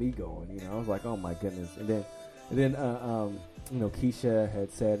it got me going. I was like, oh my goodness, and then Keisha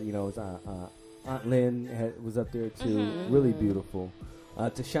had said his Aunt Lynn was up there too, really beautiful.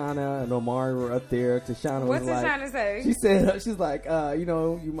 Tashana and Omari were up there. Tashana What's was he like, trying to say? she said, she's like,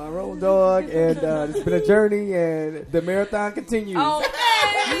 you my road dog, and it's been a journey, and the marathon continues. Okay.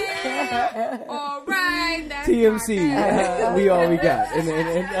 All right. That's TMC, my we all we got, and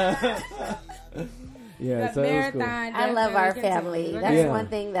yeah, The so it was cool. marathon. I love our definitely family. continues. That's Yeah. one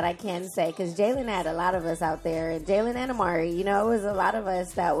thing that I can say, because Jalen had a lot of us out there, and Jalen and Amari, it was a lot of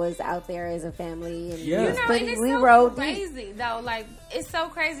us that was out there as a family. And Yeah. it was And pretty, it's we so rode deep. crazy though. Like, it's so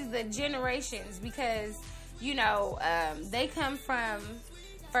crazy the generations, because they come from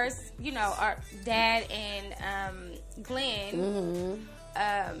first, our dad and Glenn.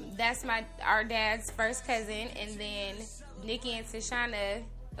 That's our dad's first cousin, and then Nikki and Tashana,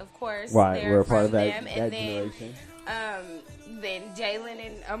 of course, Right, they're we're a part of from that, them, that and then generation. then Jalen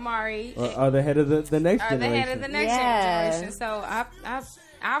and Amari Are the head of the next are the generation. head of the next Yeah. generation. So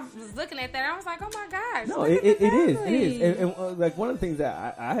I was looking at that, and I was like, oh my gosh. No, look it at the is. It family. is. And like one of the things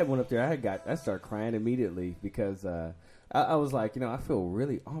that I had went up there, I started crying immediately because I was like, I feel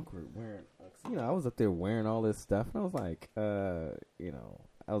really awkward wearing a I was up there wearing all this stuff, and I was like,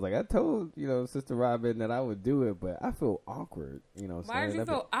 I was like, I told, Sister Robin that I would do it, but I feel awkward, Why did you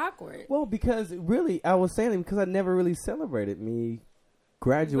feel awkward? Well, because really, I was saying it because I never really celebrated me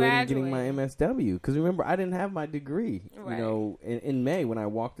graduating and getting my MSW. Because remember, I didn't have my degree, in May when I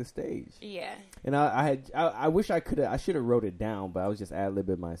walked the stage. Yeah. And I wish I should have wrote it down, but I was just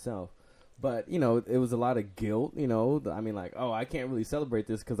ad-libbing myself. But, it was a lot of guilt, I mean, like, I can't really celebrate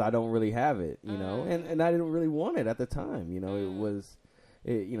this because I don't really have it, and I didn't really want it at the time, it was,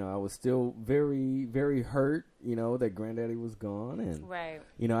 I was still very, very hurt, that Granddaddy was gone. And, right.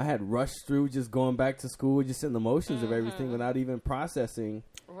 I had rushed through just going back to school, just in the motions of everything without even processing,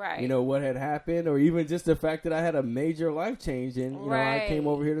 right. What had happened, or even just the fact that I had a major life change. And, I came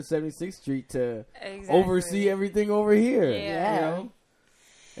over here to 76th Street to oversee everything over here. Yeah.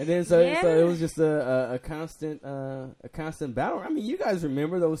 And then so it was just a constant battle. I mean, you guys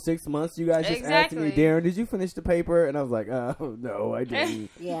remember those 6 months? You guys just asked me, Darren, did you finish the paper? And I was like, oh no, I didn't.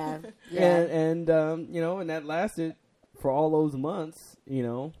 Yeah. And and that lasted for all those months.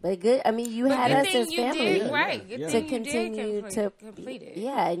 But good. I mean, you had us as family, to continue to complete it.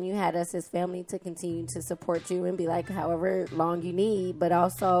 Yeah, and you had us as family to continue to support you and be like, however long you need, but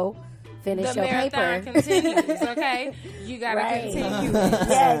also finish your paper. Continues, okay? You gotta continue.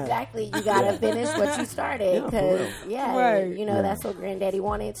 Yeah, exactly. You gotta finish what you started because that's what Granddaddy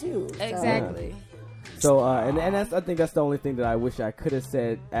wanted too. Exactly. So and that's, I think that's the only thing that I wish I could have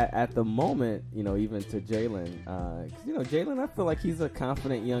said at the moment. Even to Jalen, Jalen, I feel like he's a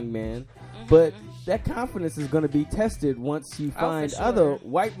confident young man, but that confidence is going to be tested once you find other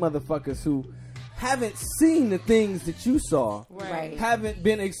white motherfuckers who haven't seen the things that you saw, haven't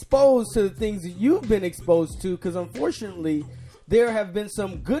been exposed to the things that you've been exposed to, because unfortunately there have been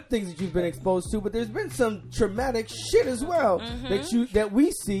some good things that you've been exposed to, but there's been some traumatic shit as well that we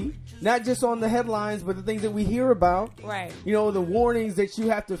see, not just on the headlines, but the things that we hear about. Right. The warnings that you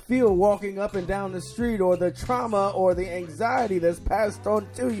have to feel walking up and down the street, or the trauma or the anxiety that's passed on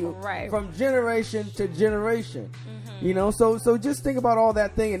to you from generation to generation. So just think about all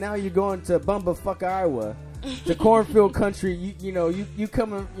that thing, and now you're going to Bumblefuck, Iowa, to cornfield country. You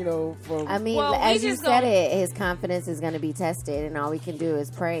coming, from. I mean, as you said it, his confidence is going to be tested, and all we can do is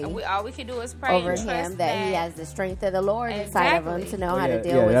pray. All we can do is pray over him that he has the strength of the Lord inside of him to know how to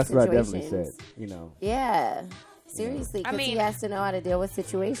deal with that's situations. What I definitely said. Yeah, seriously, because he has to know how to deal with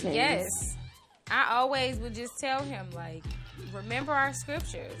situations. Yes, I always would just tell him, like, remember our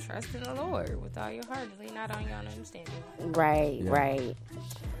scripture, trust in the Lord with all your heart and lean not on your own understanding. Right.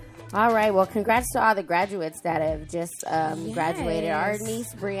 All right. Well, congrats to all the graduates that have just graduated. Our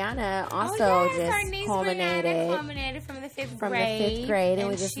niece Brianna also just culminated from the fifth grade.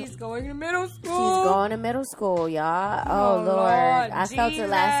 And she's going to middle school. She's going to middle school, y'all. Oh, Lord. I felt it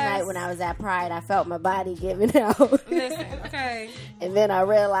last night when I was at Pride. I felt my body giving out. Listen, okay. And then I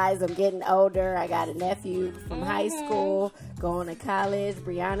realized I'm getting older. I got a nephew from high school going to college.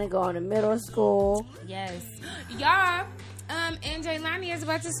 Brianna going to middle school. Yes. Y'all. And Jaylani is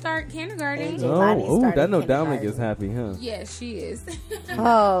about to start kindergarten. I know Dominic is happy, huh? Yes, she is.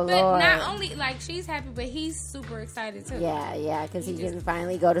 Oh, but Lord. not only, she's happy, but he's super excited, too. Yeah, because he can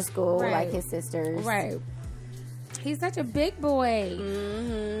finally go to school like his sisters. Right. He's such a big boy.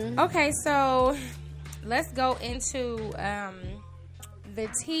 Mm-hmm. Okay, so let's go into the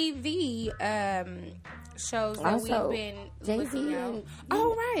TV shows that also, we've been Jay-Z looking at.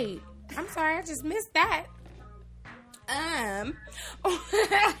 Oh, right. I'm sorry, I just missed that.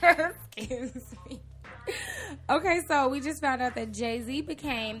 Excuse me. Okay, so we just found out that Jay-Z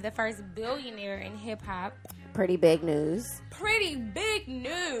became the first billionaire in hip hop. Pretty big news.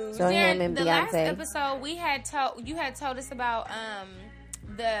 So him and the Beyonce. last episode you had told us about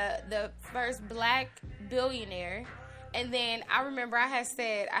the first black billionaire. And then I remember I had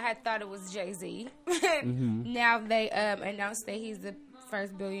thought it was Jay-Z. Now they announced that he's the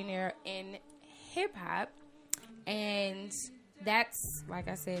first billionaire in hip hop. And that's, like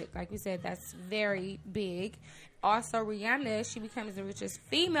we said, that's very big. Also, Rihanna, she becomes the richest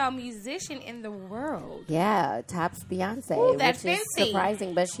female musician in the world. Yeah, tops Beyonce, which is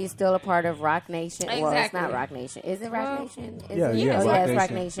surprising, but she's still a part of Rock Nation. Exactly. Well, it's not Rock Nation. Is it Rock Nation? It's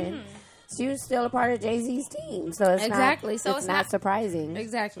Rock Nation. She was still a part of Jay-Z's team, so it's not surprising.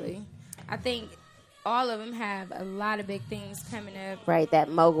 Exactly. I think all of them have a lot of big things coming up. Right, that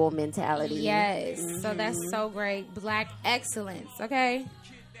mogul mentality. Yes. So that's so great. Black excellence, okay?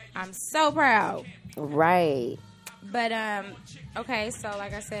 I'm so proud. Right. But, okay, so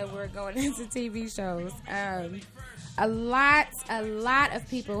like I said, we're going into TV shows. A lot of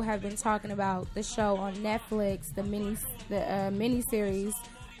people have been talking about the show on Netflix, the miniseries,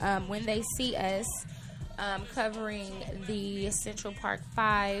 When They See Us, covering the Central Park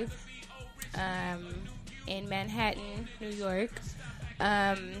 5 in Manhattan, New York.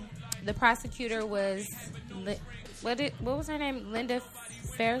 The prosecutor was what was her name? Linda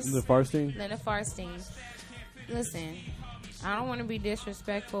Farstein. Linda Farstein. Listen, I don't want to be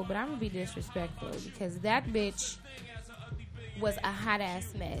disrespectful, but I'm gonna be disrespectful because that bitch was a hot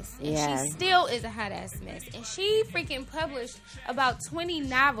ass mess, and Yeah. she still is a hot ass mess. And she freaking published about 20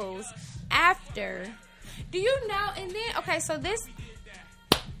 novels after. Do you know? And then okay, so this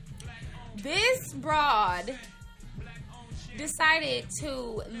broad decided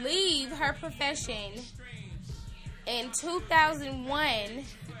to leave her profession in 2001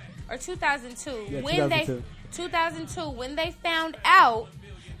 or 2002 Yeah, when 2002. when they found out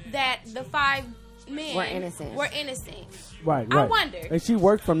that the 5 men Were innocent. Right. I wonder. And she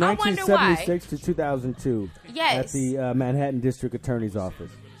worked from I wonder why. 1976 to 2002 Yes. at the Manhattan District Attorney's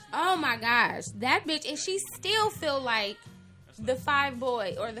Office. Oh my gosh, that bitch, and she still feel like the 5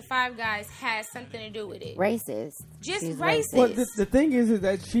 boys or the 5 guys has something to do with it. Racist. Just She's racist. Well, the thing is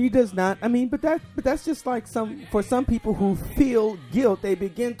that she does not. I mean, but that's just like for some people who feel guilt, they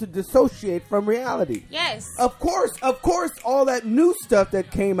begin to dissociate from reality. Yes. Of course, all that new stuff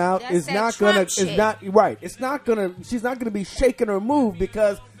that came out That's is that not Trump gonna shit. is not right. It's not gonna. She's not gonna be shaken or moved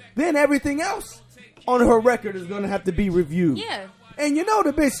because then everything else on her record is gonna have to be reviewed. Yeah. And you know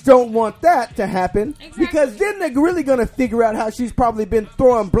the bitch don't want that to happen Exactly. because then they're really gonna figure out how she's probably been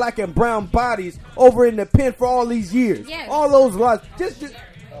throwing black and brown bodies over in the pen for all these years. Yes. All those lies. Just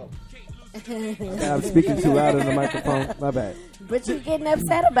I'm speaking too loud in the microphone. My bad. But you're getting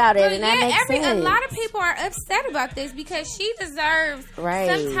upset about it, But and that makes a sense. lot of people are upset about this because she deserves Right.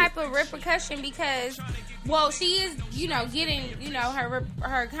 some type of repercussion because, well, she is, getting,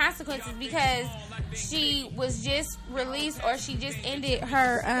 her consequences because she was just released or she just ended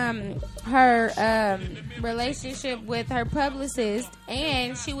her relationship with her publicist,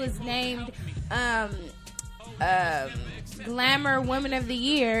 and she was named Glamour Woman of the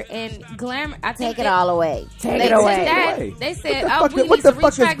Year, and Glamour. I think Take it all away. Take They it took away. that. They said, What the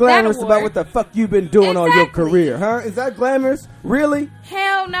fuck is glamorous that about what the fuck you've been doing all your Exactly. career, huh? Is that glamorous? Really?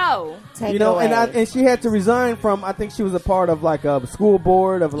 Hell no. Take You know, it away. and she had to resign from. I think she was a part of like a school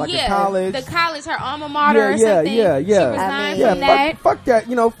board of like a college. The college, her alma mater or something. Yeah. She resigned Yeah, from that. fuck that.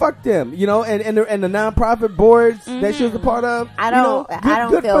 Fuck them. And the nonprofit boards that she was a part of. I don't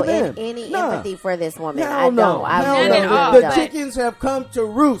good feel for them. any Nah. empathy for this woman. Hell I don't. no. I Hell really None at no. all, The but- chickens have come to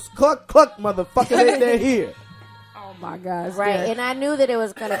roost. Cluck, cluck, motherfucker. They're here. Oh my gosh. Right, and I knew that it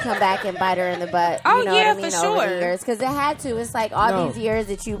was going to come back and bite her in the butt. Oh, you know yeah, what I mean, for over the sure. years, because it had to. It's like all No. these years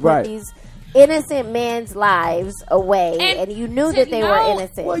that you put Right. these innocent men's lives away, and you knew to that they were know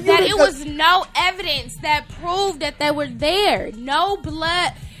innocent. Well, you that would- it was no evidence that proved that they were there. No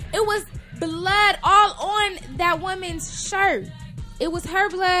blood. It was blood all on that woman's shirt. It was her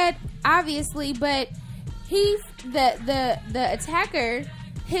blood, obviously, but the attacker,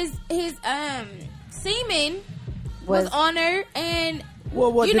 his semen was on her, and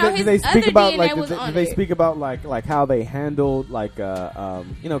Well, what you did know, they, his did they speak other about? DNA Like, was did on they it. speak about like how they handled because I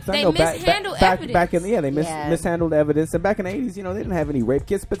They know mishandled back in evidence. they Yeah. mishandled evidence, and back in the 80s, they didn't have any rape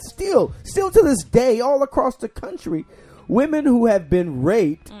kits, but still to this day, all across the country, women who have been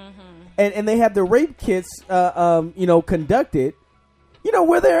raped, and they have the rape kits, conducted,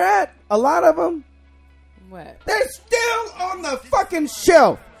 where they're at. A lot of them, what? they're still on the fucking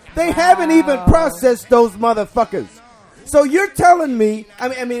shelf. They haven't even processed those motherfuckers. So you're telling me,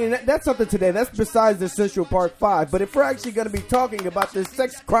 I mean, that's something today. That's besides the Central Park 5. But if we're actually going to be talking about this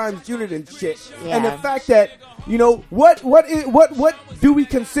sex crimes unit and shit, and the Yeah. fact that, what do we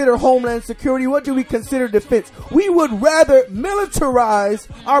consider Homeland Security? What do we consider defense? We would rather militarize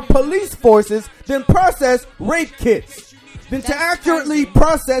our police forces than process rape kits, than to That's accurately crazy.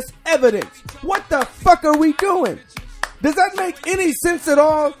 process evidence. What the fuck are we doing? Does that make any sense at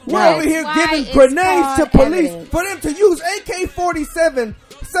all? We're No. over here Why giving it's grenades to called police evidence. for them to use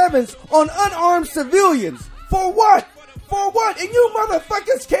AK-47s on unarmed civilians. For what? For what? And you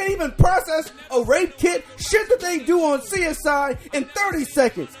motherfuckers can't even process a rape kit, shit that they do on CSI in 30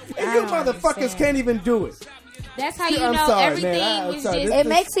 seconds. And I you don't motherfuckers understand. can't even do it. That's how you I'm know sorry, everything man. I'm was sorry. just. This it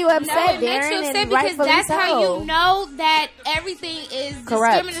makes you upset, No, it Darren, makes you upset and because rightfully that's how so. you know that everything is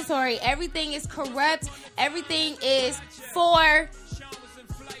Corrupt. discriminatory. Everything is corrupt. Everything is for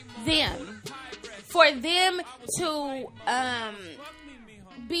them. For them to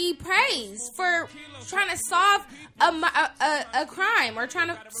be praised for trying to solve a crime or trying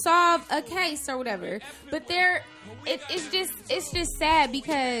to solve a case or whatever. But it's just sad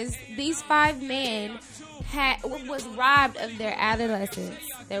because these 5 men was robbed of their adolescence.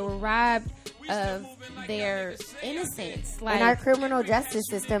 They were robbed of their innocence. Like, and our criminal justice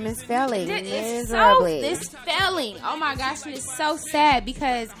system is failing it's miserably. failing. Oh my gosh, and it's so sad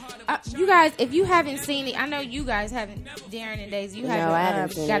because you guys, if you haven't seen it, I know you guys haven't. Darren and Daisy, you haven't, I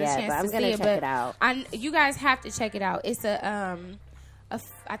haven't seen got it a yet, chance but I'm to gonna see it. check But it out. you guys have to check it out. It's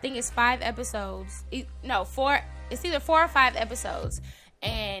I think it's 5 episodes. No, 4. It's either 4 or 5 episodes,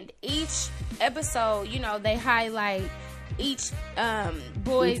 and each episode, you know, they highlight each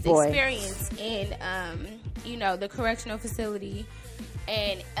boy's experience in you know, the correctional facility.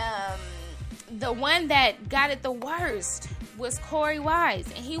 And the one that got it the worst was Corey Wise,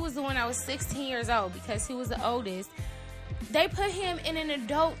 and he was the one that was 16 years old because he was the oldest. They put him in an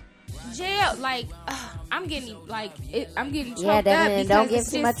adult jail. Like, I'm getting choked up because don't give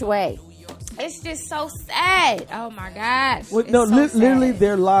too much away. It's just so sad. Oh my gosh. Well, It's no, so literally, sad.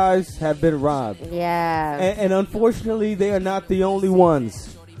 their lives have been robbed. Yeah. And unfortunately, they are not the only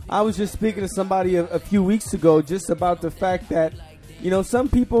ones. I was just speaking to somebody a few weeks ago just about the fact that, you know, some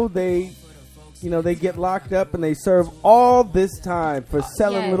people, they get locked up and they serve all this time for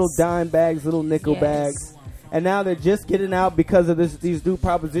selling Yes. little dime bags, little nickel Yes. bags. And now they're just getting out because of these new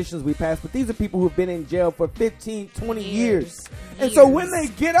propositions we passed. But these are people who've been in jail for 15, 20 years. And so when they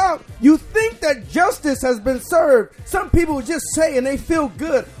get out, you think that justice has been served. Some people just say, and they feel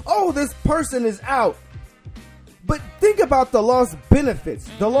good, oh, this person is out. But think about the lost benefits,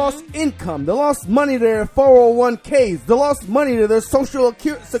 the lost income, the lost money to their 401ks, the lost money to their social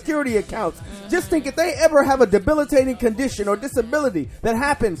security accounts. Just think if they ever have a debilitating condition or disability that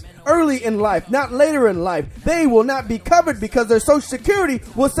happens early in life, not later in life, they will not be covered because their social security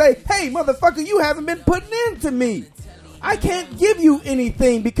will say, hey, motherfucker, you haven't been putting into me. I can't give you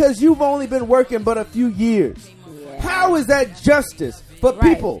anything because you've only been working but a few years. Yeah. How is that justice for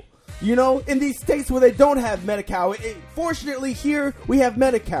Right. people? You know, in these states where they don't have Medi-Cal. Fortunately, here we have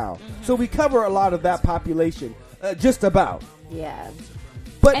Medi-Cal. So we cover a lot of that population, just about. Yeah.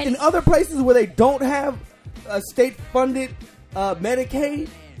 But And- in other places where they don't have state-funded Medicaid,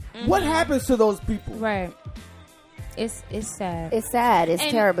 what happens to those people? Right. It's sad. It's sad. It's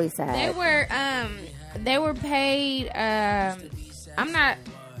And terribly sad. They were paid.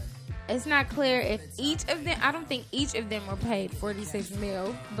 It's not clear if each of them. I don't think each of them were paid $46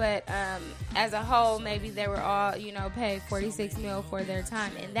 million, but as a whole, maybe they were all, you know, paid $46 million for their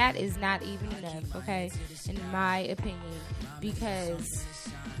time, and that is not even enough. Okay, in my opinion, because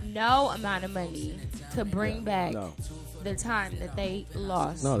no amount of money could bring back No. the time that they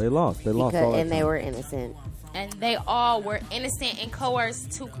lost. No, they lost. They lost all that and they time. were innocent. And they all were innocent and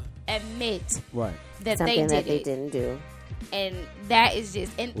coerced to admit Right. that Something they that did they it. didn't do. And that is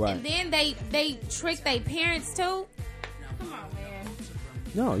just and Right. then they trick their parents too. Come on, man.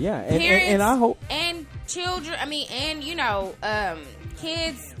 No, yeah. Parents And I hope. and children. I mean, and you know,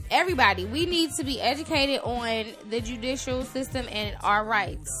 kids. Everybody. We need to be educated on the judicial system and our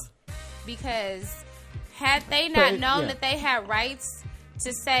rights, because had they not But, known yeah. that they had rights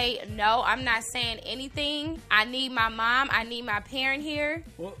to say no, I'm not saying anything. I need my mom. I need my parent here.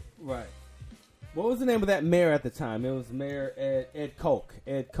 Well, right. What was the name of that mayor at the time? It was Mayor Ed Koch.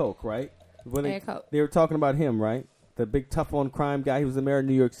 Ed Koch, right? Ed Koch. They were talking about him, right? The big tough on crime guy. He was the mayor of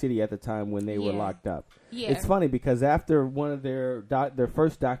New York City at the time when they were Yeah. locked up. Yeah. It's funny because after one of their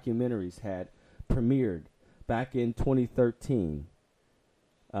first documentaries had premiered back in 2013,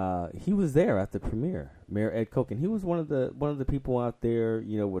 he was there at the premiere, Mayor Ed Koch, and he was one of the people out there,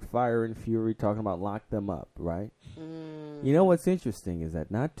 you know, with fire and fury talking about lock them up, right? You know what's interesting is that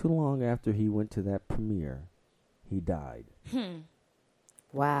not too long after he went to that premiere, he died.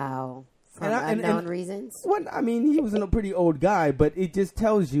 Wow. From And unknown reasons. Well, I mean, he was a pretty old guy, but it just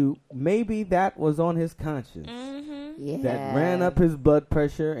tells you maybe that was on his conscience. Yeah. That ran up his blood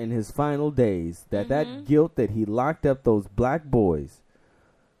pressure in his final days. That guilt that he locked up those black boys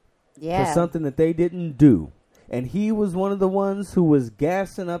Yeah. for something that they didn't do. And he was one of the ones who was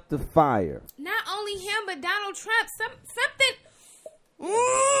gassing up the fire. Not only him, but Donald Trump. Something.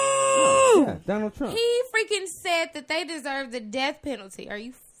 Yeah, Donald Trump. He freaking said that they deserve the death penalty. Are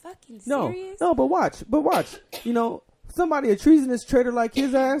you fucking serious? No, but watch. You know, somebody, a treasonous traitor like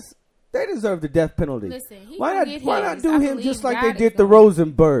his ass, they deserve the death penalty. Listen, he why gonna not? get Why not his. do I him believe just like God they is did the gonna-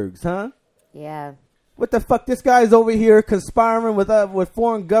 Rosenbergs, huh? Yeah. What the fuck? This guy's over here conspiring with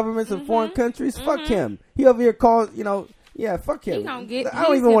foreign governments and foreign countries. Fuck him. He over here called, you know, yeah, fuck him. gonna get- I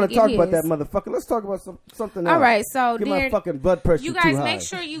don't he's even want gonna to get talk about his. that motherfucker. Let's talk about something else. All right, so Get my Darren, fucking blood pressure you too guys high. make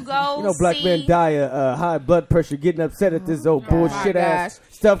sure you go. You know, black see men die of high blood pressure, getting upset at this old bullshit ass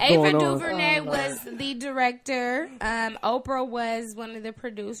gosh. stuff Ava going on. DuVernay was the director. Oprah was one of the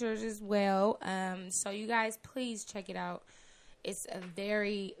producers as well. So you guys, please check it out. It's a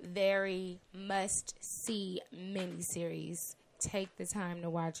very, very must-see miniseries. Take the time to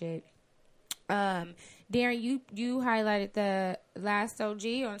watch it. Darren, you highlighted The Last OG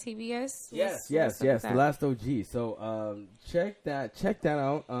on TBS. Yes, What's up with The that? Last OG. So check that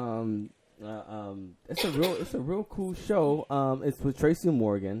out. It's a real cool show. It's with Tracy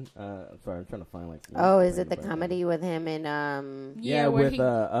Morgan. Sorry, I'm trying to find like. Oh, is it the comedy with him and Yeah, where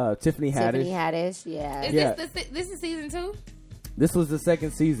with Tiffany Haddish. Tiffany Haddish? Yeah. Is this is season 2? This was the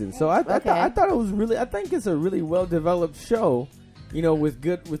second season, so I thought it was really. I think it's a really well developed show, you know, with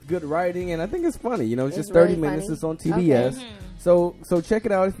good writing, and I think it's funny. You know, it's just 30 really minutes. funny? It's on TBS, Okay. so check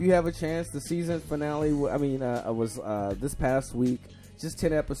it out if you have a chance. The season finale, was this past week, just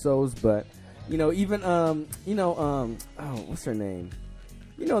 10 episodes, but you know, even what's her name?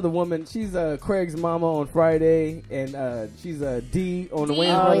 You know, the woman, she's Craig's mama on Friday, and she's Dee on the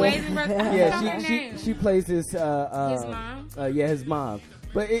Wayans Brothers. Yeah, she plays his mom? His mom.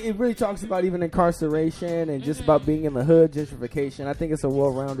 But it really talks about even incarceration and just about being in the hood, gentrification. I think it's a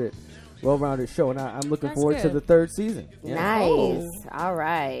well-rounded show, and I'm looking That's forward to good. the third season. Yeah. Nice. All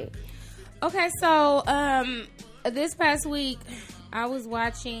right. Okay, so this past week I was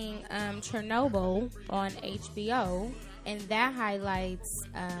watching Chernobyl on HBO, and that highlights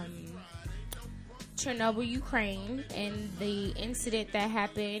Chernobyl, Ukraine, and the incident that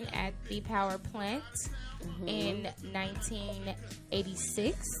happened at the power plant in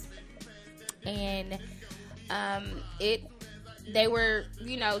 1986. And they were,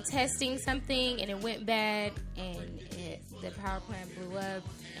 you know, testing something, and it went bad, and the power plant blew up,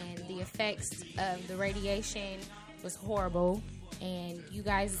 and the effects of the radiation was horrible. And you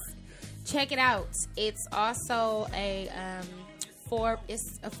guys check it out. It's also a 4-part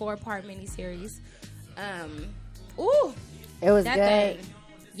miniseries. It was that good. thing.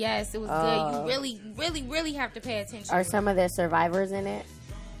 Yes, it was good. You really, really, really have to pay attention. Are some of the survivors in it?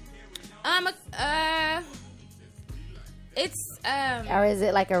 It's Or is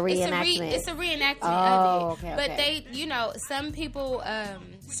it like a reenactment? It's a reenactment Oh, of it. okay, But okay. they, you know, some people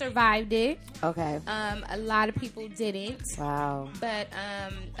survived it. Okay. A lot of people didn't. Wow. But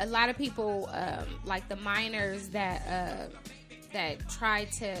a lot of people, like the miners that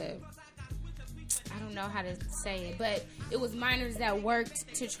tried to, I don't know how to say it, but it was miners that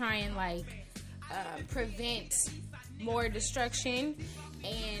worked to try and like prevent more destruction,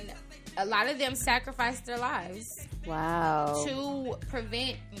 and a lot of them sacrificed their lives Wow. to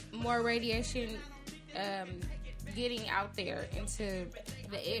prevent more radiation getting out there into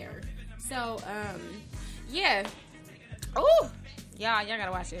the air. So, yeah. Oh, y'all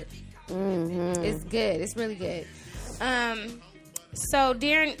gotta watch it. Mm-hmm. It's good. It's really good. So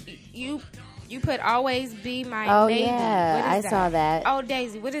Darren, you put "Always Be My Oh, Maybe." yeah. What is I that? saw that. Oh,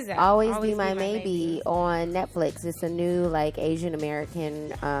 Daisy, what is that? Always Be My Maybe on Netflix. It's a new like Asian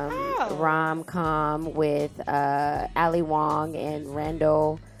American rom-com with Ali Wong and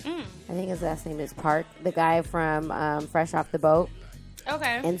Randall. I think his last name is Park, the guy from Fresh Off the Boat.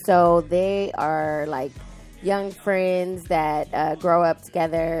 Okay. And so they are like young friends that grow up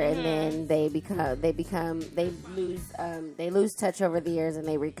together, and then they lose touch over the years, and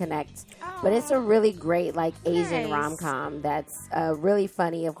they reconnect. But it's a really great like Asian Nice. rom-com that's really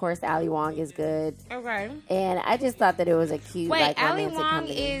funny. Of course, Ali Wong is good, Okay. and I just thought that it was a cute Wait, like Ali romantic Wong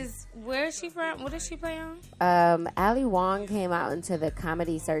comedy. is, where is she from? What does she play on? Ali Wong came out into the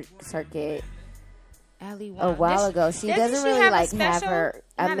comedy circuit Ali Wong. a while ago. She doesn't really have a like have special? her.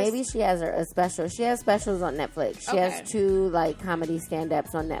 Not a Maybe she has a special. She has specials on Netflix. She Okay. has 2 like comedy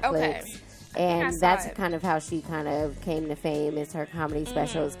stand-ups on Netflix. Okay. I And saw that's it. kind of how she kind of came to fame, is her comedy Mm.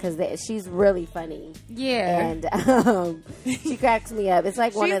 specials, because she's really funny. Yeah. And she cracks me up. It's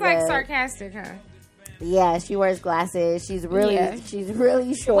like one She's of like the sarcastic, huh? yeah. She wears glasses. She's really Yeah.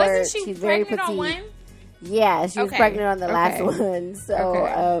 short. Wasn't she she's very pregnant petite. on one? Yeah, she was Okay. pregnant on the last Okay. one. So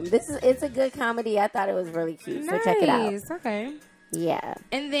Okay. it's a good comedy. I thought it was really cute. So check it out. Okay. Yeah,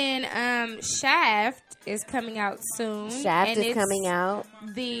 And then Shaft is coming out soon. Shaft and is it's coming out.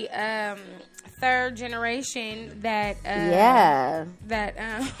 The third generation that Yeah, that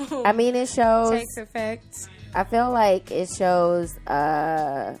I mean it shows. takes effect. I feel like it shows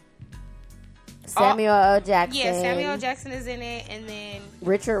Samuel L. Jackson. Yeah, Samuel L. Jackson is in it, and then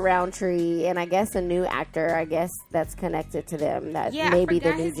Richard Roundtree, and I guess a new actor. I guess that's connected to them. That yeah, maybe I the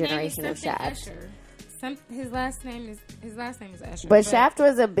forgot new his name is generation of something Shaft. Usher. His last name is Usher. But Shaft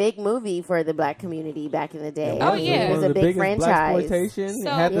was a big movie for the black community back in the day. Oh, yeah. It was One a of the big biggest franchise. blaxploitation. So-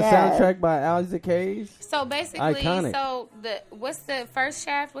 It had the Yeah. soundtrack by Isaac Hayes. So basically, Iconic. what's the first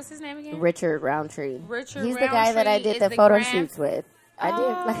Shaft? What's his name again? Richard Roundtree. Richard He's the guy that I Roundtree did is the photo grand- shoots with. I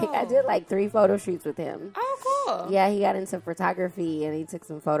Oh. did like 3 photo shoots with him. Oh, cool. Yeah, he got into photography and he took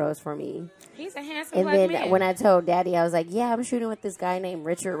some photos for me. He's a handsome And black then man. when I told Daddy, I was like, "Yeah, I'm shooting with this guy named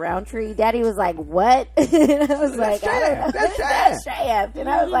Richard Roundtree." Daddy was like, "What?" And I was like, "I don't know. That's That's Shaft." And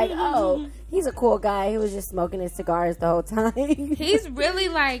I was like, "Oh, he's a cool guy. He was just smoking his cigars the whole time." he's really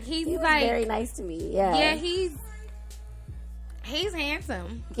like he was like very nice to me. Yeah, yeah, he's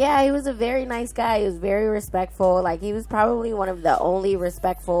handsome. yeah, he was a very nice guy. He was very respectful. Like he was probably one of the only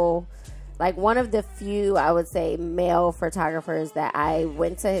respectful, like one of the few, I would say, male photographers that I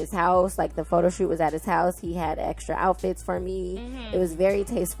went to his house. Like the photo shoot was at his house. He had extra outfits for me. It was very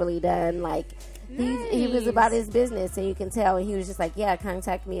tastefully done. Like he was Nice. about his business, and you can tell. And he was just like, "Yeah,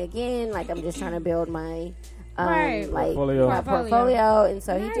 contact me again. Like I'm just trying to build my." Right. Like Portfolio. my portfolio, and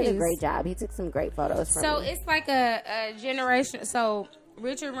so he did a Nice. great job. He took some great photos for So me. it's like a generation. So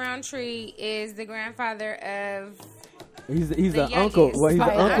Richard Roundtree is the grandfather of He's The the youngest. uncle. Well, he's the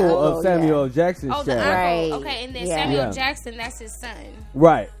Right. uncle of Uncle, Samuel L. Jackson. the Shaft. uncle. Right. Okay, and then Yeah. Samuel Yeah. Jackson, that's his son.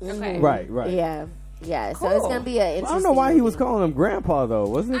 Right. Okay. Right. Yeah, yeah. So Cool. it's gonna be an interesting. I don't know why he was movie. calling him Grandpa though.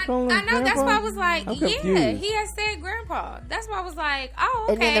 Wasn't he calling him I know. Grandpa? That's why I was like, I'm yeah, confused. he has said grandpa. That's why I was like, oh,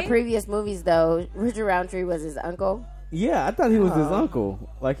 okay. And in the previous movies, though, Richard Roundtree was his uncle. Yeah, I thought he was his Oh. uncle.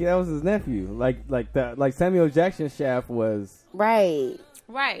 Like that was his nephew. Like Samuel Jackson Shaft was. Right.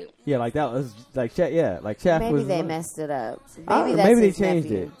 right. Yeah, like that was like Shaft. Yeah, like Shaft Maybe was. they messed it up. Maybe that's they his changed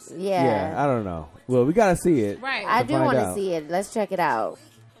nephew. it. Yeah. I don't know. Well, we gotta see it. Right. I to do find want to out. see it. Let's check it out.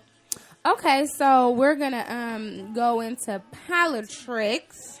 Okay, so we're gonna go into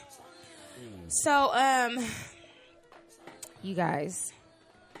politics. So you guys,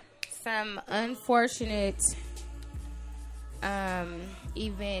 some unfortunate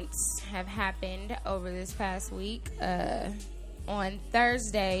events have happened over this past week. On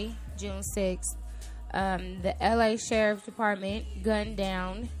Thursday, June 6th, the LA Sheriff's Department gunned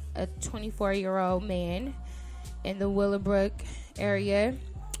down a 24-year-old man in the Willowbrook area.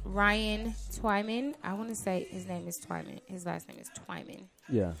 Ryan Twyman. I want to say his name is Twyman. His last name is Twyman.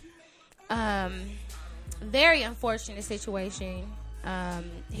 Yeah. Very unfortunate situation.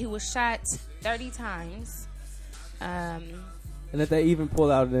 He was shot 30 times. And that they even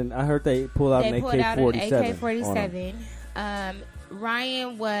pulled out. And I heard they pulled out They an pulled out an AK-47. on him. AK-47.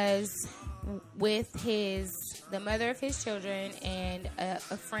 Ryan was with the mother of his children and a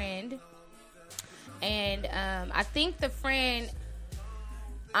friend. And I think the friend,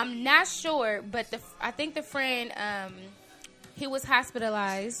 I'm not sure, but I think the friend, he was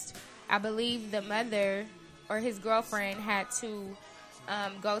hospitalized. I believe the mother or his girlfriend had to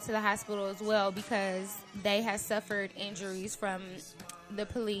go to the hospital as well because they had suffered injuries from the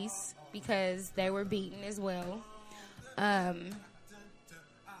police because they were beaten as well. And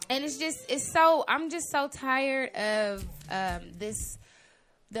I'm just so tired of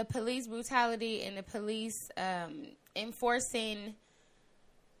the police brutality and the police enforcing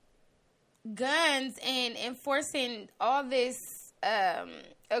guns and enforcing all this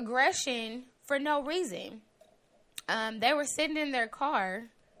aggression for no reason. They were sitting in their car,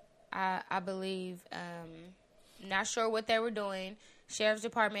 I believe, not sure what they were doing. Sheriff's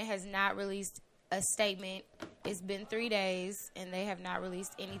Department has not released a statement. It's been 3 days, and they have not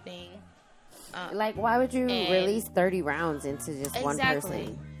released anything. Like, why would you and- release 30 rounds into just one Exactly.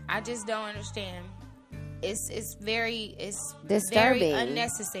 person? I just don't understand. It's very Disturbing. very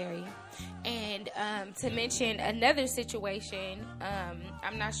unnecessary. And to mention another situation,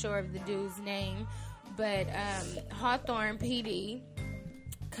 I'm not sure of the dude's name, but Hawthorne PD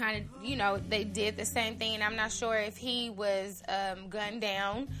kind of, they did the same thing. And I'm not sure if he was gunned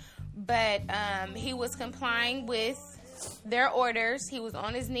down, but he was complying with their orders. He was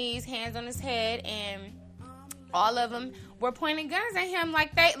on his knees, hands on his head, and all of them were pointing guns at him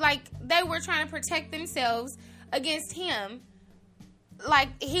like they were trying to protect themselves against him. Like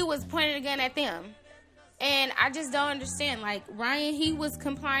he was pointing a gun at them. And I just don't understand. Like Ryan, he was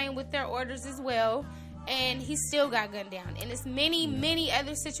complying with their orders as well, and he still got gunned down. And it's many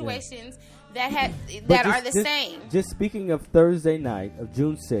other situations that are the same. Just speaking of Thursday night of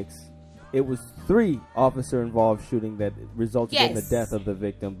June 6th, it was 3 officer-involved shooting that resulted in the Yes. death of the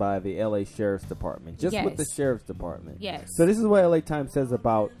victim by the L.A. Sheriff's Department. Just with the Yes. Sheriff's Department. Yes. So this is what L.A. Times says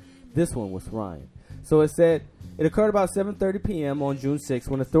about this one with Ryan. So it said, It occurred about 7:30 p.m. on June 6th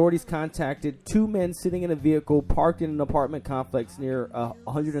when authorities contacted two men sitting in a vehicle parked in an apartment complex near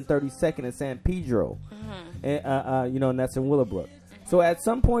 132nd and San Pedro, and that's in Willowbrook. So at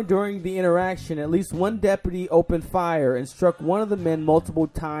some point during the interaction, at least one deputy opened fire and struck one of the men multiple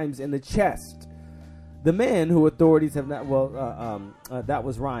times in the chest. The man, who authorities have not, that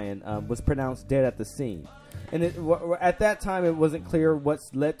was Ryan, was pronounced dead at the scene. And at that time, it wasn't clear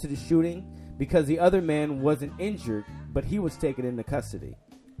what's led to the shooting because the other man wasn't injured, but he was taken into custody.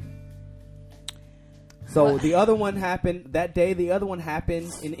 So the other one happened that day. The other one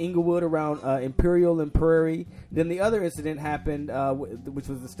happened in Inglewood around Imperial and Prairie. Then the other incident happened, which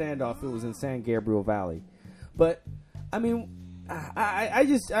was the standoff. It was in San Gabriel Valley. But I mean, I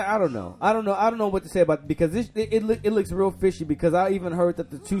don't know. I don't know what to say about it because it looks real fishy. Because I even heard that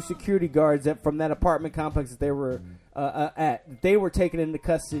the two security guards from that apartment complex that they were they were taken into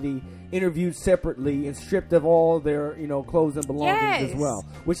custody, interviewed separately, and stripped of all their clothes and belongings as well.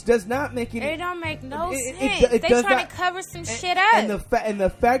 Which does not make any. It don't make no sense. It they does trying not, to cover some shit up. And the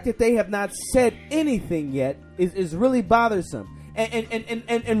fact that they have not said anything yet is really bothersome.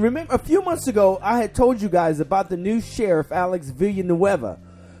 And remember, a few months ago, I had told you guys about the new sheriff, Alex Villanueva,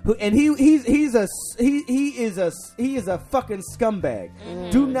 who he is a fucking scumbag.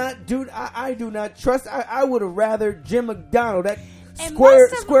 I do not trust. I would have rather Jim McDonald, that square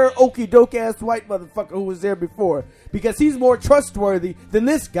okie doke ass white motherfucker who was there before, because he's more trustworthy than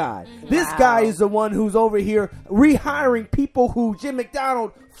this guy. Wow. This guy is the one who's over here rehiring people who Jim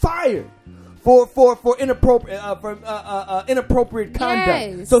McDonald fired for inappropriate inappropriate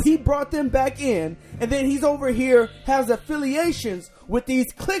conduct. Yes. So he brought them back in, and then he's over here has affiliations with these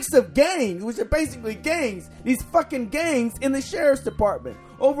cliques of gangs, which are basically gangs. These fucking gangs in the sheriff's department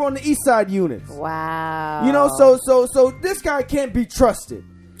over on the East Side units. Wow. So this guy can't be trusted.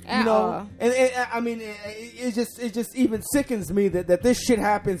 And I mean, it just even sickens me that this shit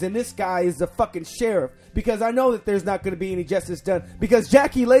happens and this guy is the fucking sheriff, because I know that there's not going to be any justice done, because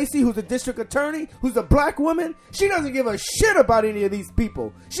Jackie Lacey, who's a district attorney, who's a black woman, she doesn't give a shit about any of these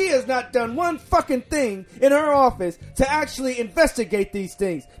people. She has not done one fucking thing in her office to actually investigate these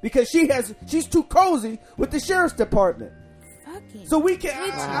things, because she's too cozy with the sheriff's department. So we can.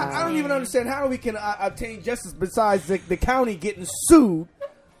 I don't even understand how we can obtain justice besides the county getting sued.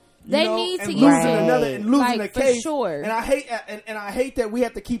 They need to get losing a case. Sure. And I hate that we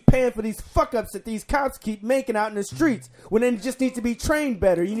have to keep paying for these fuck ups that these cops keep making out in the streets, when they just need to be trained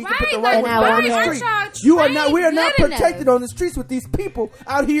better. You need to put the right ones on the street. We are not protected on the streets with these people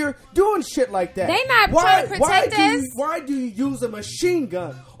out here doing shit like that. They not trying to protect us. Why do you use a machine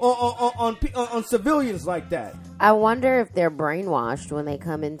gun on civilians like that? I wonder if they're brainwashed when they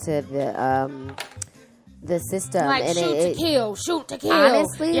come into the system. Like, and shoot to kill.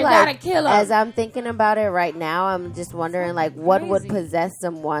 Honestly, you like, gotta kill 'em. As I'm thinking about it right now, I'm just wondering, like, what would possess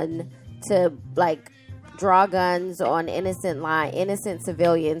someone to, like, draw guns on innocent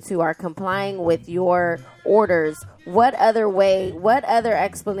civilians who are complying with your orders? What other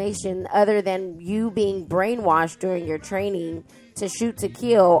explanation other than you being brainwashed during your training to shoot to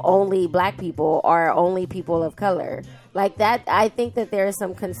kill only black people or only people of color? Like that, I think that there's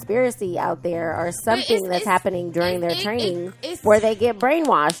some conspiracy out there or something that's happening during their training where they get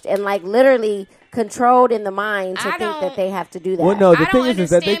brainwashed and like literally controlled in the mind to think that they have to do that. Well, no, the I thing don't is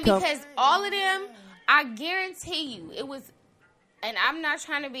that they understand, come, because all of them, I guarantee you, it was, and I'm not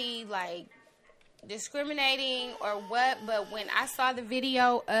trying to be like discriminating or what, but when I saw the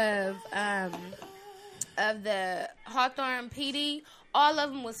video of the Hawthorne PD, all of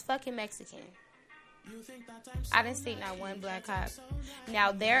them was fucking Mexican. I didn't see not one black cop.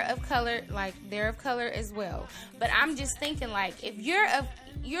 Now they're of color as well. But I'm just thinking, like, if you're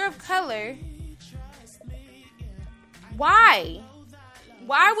of color, why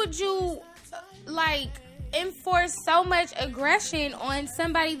would you like enforce so much aggression on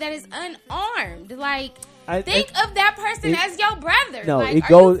somebody that is unarmed? Like, think of that person as your brother. No, like, it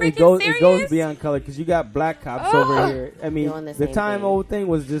goes beyond color, because you got black cops over here. I mean, the time old thing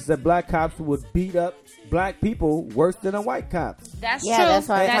was just that black cops would beat up black people worse than a white cop. That's true. That's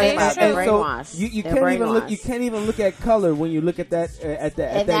what I'm talking about. So you can't even look at color when you look at that at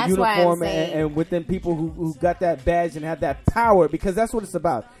that uniform and within people who got that badge and have that power, because that's what it's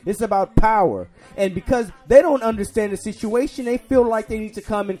about. It's about power, and because they don't understand the situation, they feel like they need to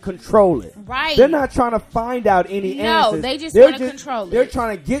come and control it. Right? They're not trying to find out any answers. No, they just want to control it. They're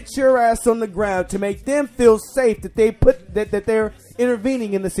trying to get your ass on the ground to make them feel safe that they're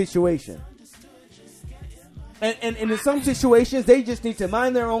intervening in the situation. And in some situations, they just need to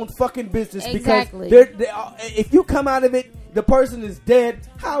mind their own fucking business. Exactly. Because if you come out of it, the person is dead.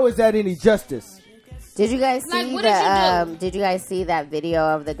 How is that any justice? Did you guys Like, see what did you do? Did you guys see that video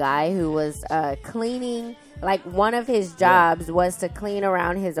of the guy who was cleaning? Like, one of his jobs was to clean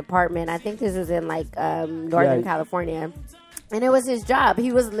around his apartment. I think this was in like Northern California, and it was his job.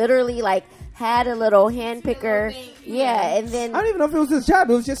 He was literally like had a little hand picker, and then I don't even know if it was his job.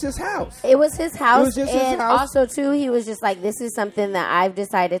 It was just his house. it was his house, was just his and house. also too, he was just like, "This is something that I've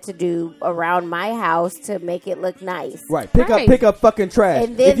decided to do around my house to make it look nice." Right. Right. Pick up fucking trash.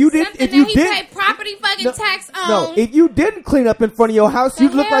 And then if you did, Something if you that he did, paid property fucking no, tax on. no, if you didn't clean up in front of your house, The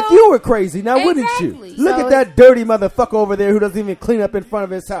you'd look like hell? you were crazy. Now, wouldn't Exactly. you? Look So at that dirty motherfucker over there who doesn't even clean up in front of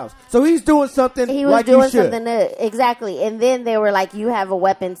his house. So he's doing something He was like doing you should. something exactly, and then they were like, "You have a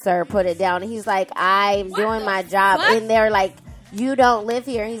weapon, sir. Put it down." And he's like, "I'm doing the my job," fuck? and they're like, "You don't live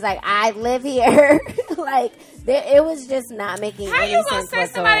here." And he's like, "I live here." Like, it was just not making How any you gonna sense say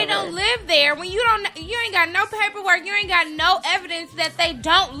somebody whatsoever. don't live there when you ain't got no paperwork, you ain't got no evidence that they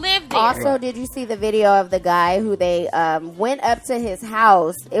don't live there? Also, did you see the video of the guy who they went up to his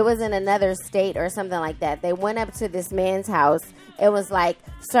house? It was in another state or something like that. They went up to this man's house. It was like,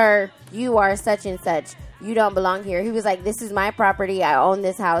 "Sir, you are such and such. You don't belong here." He was like, "This is my property. I own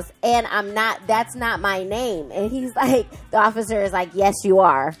this house, and I'm not. That's not my name." And he's like, the officer is like, "Yes, you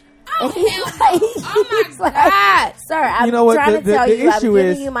are." Oh, And he's hell like, no. Oh, my he's like, God. "Sir, I'm You know what, trying the- to tell the you. I'm issue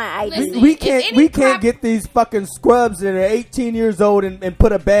giving is- you my ID." Listen, We if can't any we can't prop- get these fucking scrubs that are 18 years old and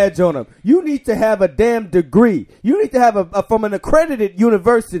put a badge on them. You need to have a damn degree. You need to have a from an accredited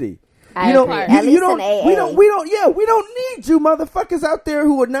university. I You know, agree. you, At you least don't, an AA. we don't need you motherfuckers out there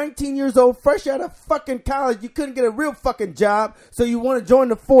who are 19 years old, fresh out of fucking college. You couldn't get a real fucking job, so you want to join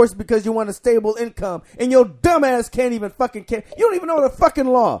the force because you want a stable income, and your dumb ass can't even fucking care. You don't even know the fucking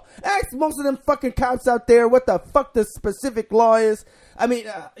law. Ask most of them fucking cops out there what the fuck the specific law is. I mean,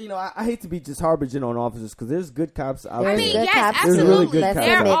 I hate to be just harbinging on officers because there's good cops out There's I there. mean, good yes, cops. There's absolutely. really good Let's cops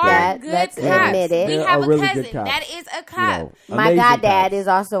there out admit are there. that. good Let's cops. admit it. We There have are a really cousin good cops. that is a You cop. know, My amazing goddad cops. is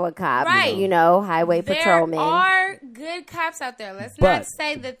also a cop. Right. You know, highway There patrolman. are good cops out there. Let's But- not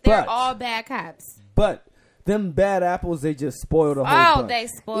say that they're but- all bad cops. But them bad apples, they just spoil the whole Oh, bunch. they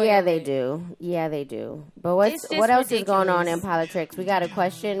spoil. Yeah, they it. do. Yeah, they do. But It's just what else is going on in ridiculous. politics? We got a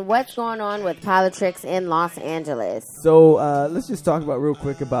question. What's going on with politics in Los Angeles? So let's just talk about real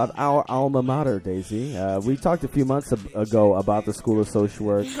quick about our alma mater, Daisy. We talked a few months ago about the School of Social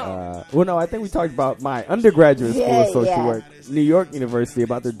Work. I think we talked about my undergraduate School of Social Yeah. Work, New York University,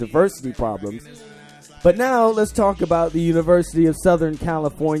 about their diversity problems. But now let's talk about the University of Southern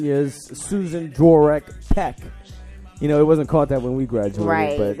California's Susan Dvorak Peck. You know, it wasn't called that when we graduated,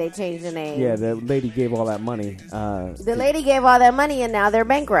 Right. but They changed the name. yeah, the lady gave all that money. The lady gave all that money and now they're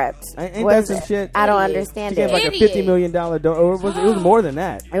bankrupt. Ain't Was that some it? shit? I don't Idiot. understand She gave it. like a Idiot. $50 million or it was more than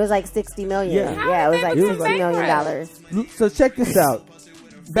that. It was like $60 million. Yeah. Yeah, it was like How did they $60 million become dollars. So check this out.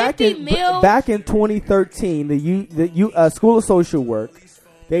 Back 50 in mil? back in 2013, the School of Social Work,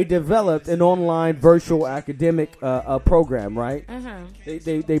 they developed an online virtual academic program. Right?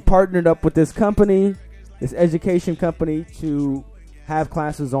 They partnered up with this company, this education company, to have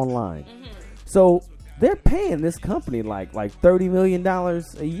classes online. So they're paying this company like $30 million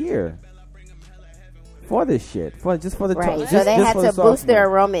a year for this shit. For the Right. just- So they just had for to the boost their software.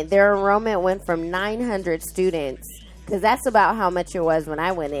 enrollment. Their enrollment went from 900 students. Because that's about how much it was when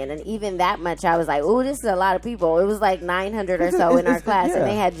I went in. And even that much, I was like, ooh, this is a lot of people. It was like 900 or so in our class. yeah. And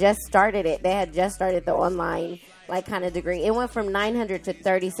they had just started it. They had just started the online, like, kind of degree. It went from 900 to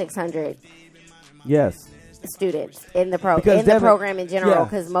 3,600 Yes. students in the Because Devin- program in general. yeah.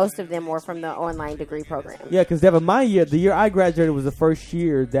 Because most of them were from the online degree program. Yeah, because Devin, the year I graduated was the first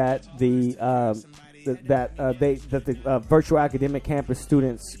year that the virtual academic campus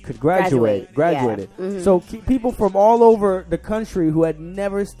students could graduated. Mm-hmm. So people from all over the country who had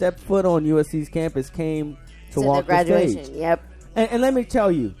never stepped foot on USC's campus came to To walk the graduation. the stage. Yep. And let me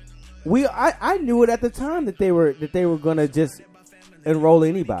tell you, I knew it at the time that they were going to just enroll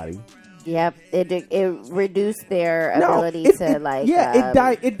anybody. Yep. It reduced their No, ability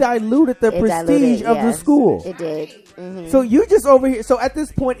it diluted the it prestige diluted, of the yes. school. It did. Mm-hmm. So you just over here. So at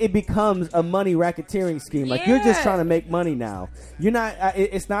this point, it becomes a money racketeering scheme. Like you're just Yeah. trying to make money now. You're not.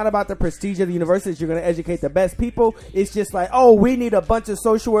 It's not about the prestige of the university. You're going to educate the best people. It's just like, oh, we need a bunch of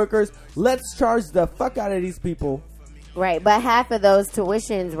social workers. Let's charge the fuck out of these people. Right, but half of those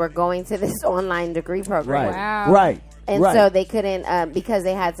tuitions were going to this online degree program. Right. Wow. Right. And right. so they couldn't, because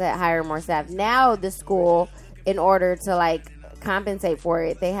they had to hire more staff. Now the school, in order to like compensate for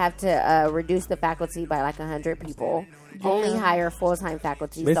it, they have to reduce the faculty by like 100 people. Only hire full-time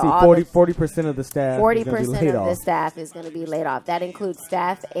faculty. Basically, so all 40% of the staff. 40% laid of the off. staff is going to be laid off. That includes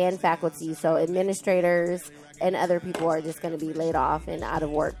staff and faculty. So administrators, and other people are just going to be laid off and out of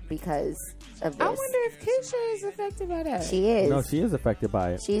work because of this. I wonder if Keisha is affected by that. She is. No, she is affected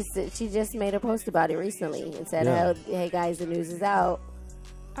by it. She just made a post about it recently and said, Yeah. hey guys, the news is out.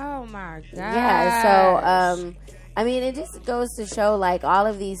 Oh my god. Yeah, so I mean, it just goes to show like all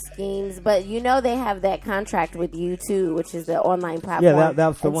of these schemes, but you know they have that contract with U2, which is the online platform,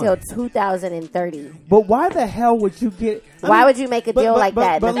 that's the until one. 2030. But why the hell would you get? Why would you make a deal like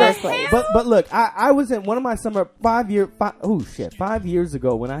that in the first place? But look, I was in one of my summer 5 years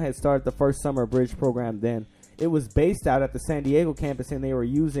ago when I had started the first summer bridge program. Then it was based out at the San Diego campus, and they were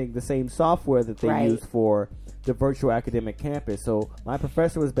using the same software that they Right. use for the virtual academic campus. So my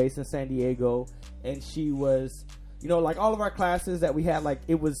professor was based in San Diego, and she was. You know, like all of our classes that we had, like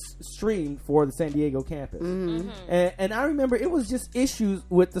it was streamed for the San Diego campus, and I remember it was just issues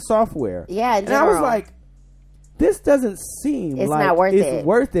with the software. Yeah, in and I was general. like, this doesn't seem It's like not worth it's it.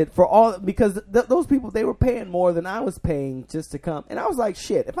 worth it for all because those people, they were paying more than I was paying just to come, and I was like,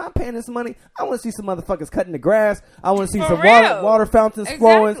 shit, if I'm paying this money, I want to see some motherfuckers cutting the grass. I want to see For some real. water fountains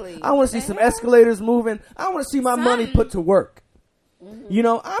flowing. Exactly. I want to see some escalators moving. I want to see my money Something. put to work. You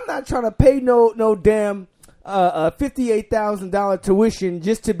know, I'm not trying to pay no damn $58,000 tuition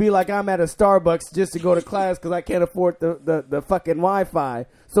just to be like I'm at a Starbucks just to go to class because I can't afford the fucking Wi-Fi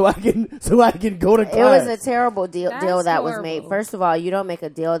so I can go to class. It was a terrible deal That's that was made. horrible. First of all, you don't make a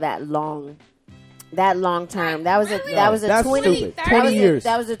deal that long term. That was Really? a that was a That's 20 stupid. that 20 was a- years.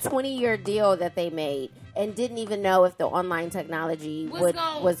 that was a 20-year deal that they made and didn't even know if the online technology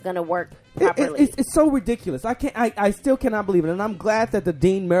was going to work properly. It's so ridiculous. I still cannot believe it, and I'm glad that the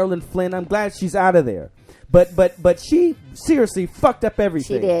dean Marilyn Flynn. I'm glad she's out of there. But she seriously fucked up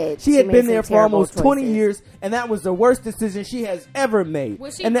everything. She did. She She had made been some there for terrible almost 20 choices. years, and that was the worst decision she has ever made.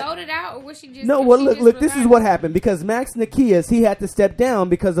 Was she And that- voted out, or was she just? No, did well, she look, just look. This is resign? what happened because Max Nikias, he had to step down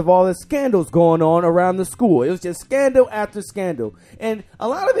because of all the scandals going on around the school. It was just scandal after scandal, and a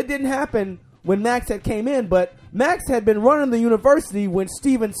lot of it didn't happen when Max had came in. But Max had been running the university when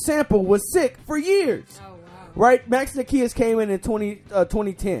Steven Sample was sick for years. Oh wow. Right? Max Nikias came in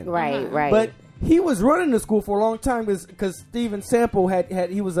 2010. right, right. But he was running the school for a long time because Steven Sample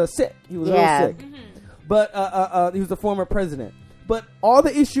he was sick. He was Yeah. real sick. But he was the former president. But all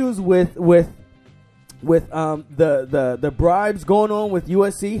the issues with the bribes going on with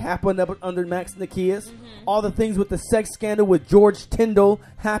USC happened up under Max Nikias. All the things with the sex scandal with George Tyndall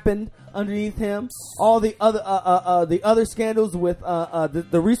happened underneath him. All the other scandals with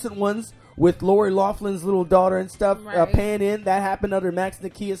the recent ones with Lori Laughlin's little daughter and stuff Right. paying in, that happened under Max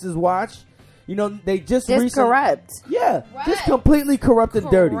Nikias' watch. You know, they just corrupt. Yeah, Right. just completely corrupt and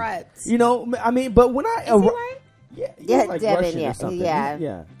dirty. Corrupt. You know, I mean, but when I Is he right? yeah, Yeah, like Devin, Russian yeah, or something. yeah.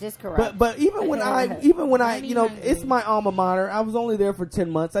 Yeah. Just corrupt. But even when I you know, it's my alma mater. I was only there for 10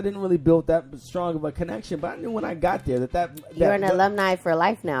 months. I didn't really build that strong of a connection, but I knew when I got there that You're an alumni for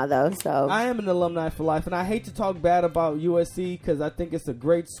life now, though. So I am an alumni for life, and I hate to talk bad about USC because I think it's a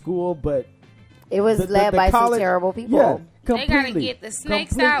great school, but it was led by some terrible people. Yeah, They gotta completely, get the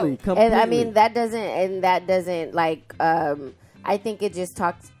snakes out. completely. And I mean that doesn't like I think it just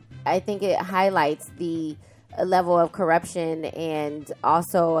talks I think it highlights the level of corruption and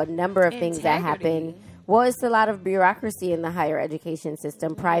also a number of things that Integrity. happen. Well, it's a lot of bureaucracy in the higher education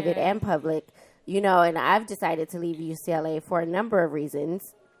system, private and public, you know, and I've decided to leave UCLA for a number of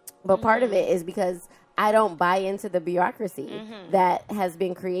reasons. But part of it is because I don't buy into the bureaucracy that has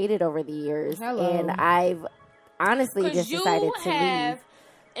been created over the years. Hello. And I've honestly Because just you decided to have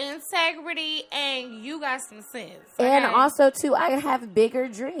leave. integrity and you got some sense. And okay? also, too, I have bigger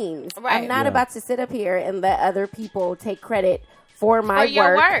dreams. Right. I'm not Yeah. about to sit up here and let other people take credit for my for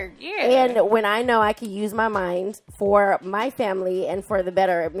your work, yeah. And when I know I can use my mind for my family and for the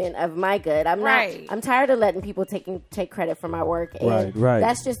betterment of my good, Right. I'm tired of letting people take credit for my work. And Right, right.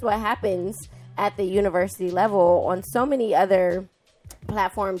 that's just what happens at the university level on so many other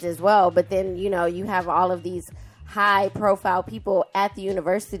platforms as well. But then, you know, you have all of these high profile people at the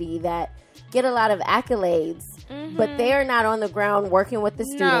university that get a lot of accolades, but they are not on the ground working with the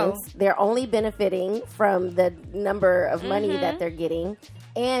No. students. They're only benefiting from the number of money that they're getting,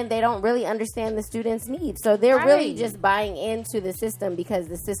 and they don't really understand the students' needs. So they're really Right. just buying into the system because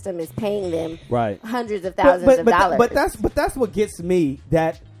the system is paying them Right. hundreds of thousands of dollars. But that's what gets me.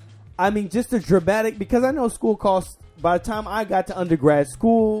 That I mean, just the dramatic, because I know school costs. By the time I got to undergrad,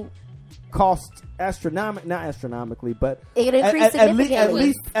 school cost not astronomically, but It increased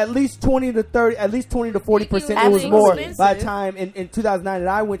significantly. at least 20 to 30, at least 20 to 40%. It was Absolutely. more Expensive. by the time in 2009 that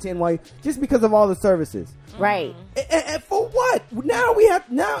I went to NYU, just because of all the services. Right. And for what?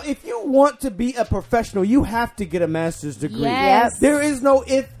 Now if you want to be a professional, you have to get a master's degree. Yes. There is no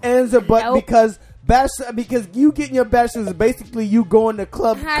if, ands, or but Nope. because bachelor, because you getting your bachelor's is basically you going to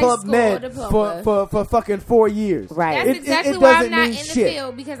club School med diploma. for fucking 4 years. Right. That's It exactly why doesn't I'm not mean in the shit.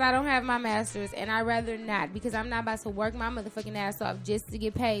 field, because I don't have my master's, and I'd rather not, because I'm not about to work my motherfucking ass off just to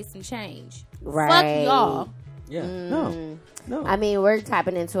get paid some change. Right. Fuck y'all. Yeah. No. I mean, we're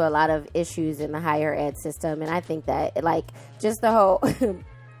tapping into a lot of issues in the higher ed system, and I think that, like, just the whole.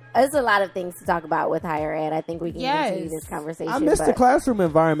 There's a lot of things to talk about with higher ed. I think we can continue this conversation. I miss the but classroom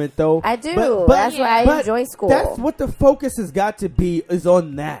environment, though. I do. But That's why I enjoy school. That's what the focus has got to be, is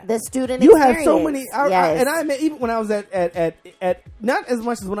on that. The student You experience. have so many, Yes. and I mean, even when I was at not as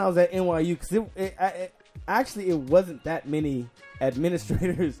much as when I was at NYU, because actually it wasn't that many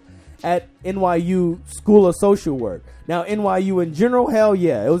administrators at NYU School of Social Work. Now, NYU in general, hell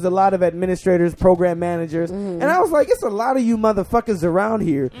yeah, it was a lot of administrators, program managers, and I was like, it's a lot of you motherfuckers around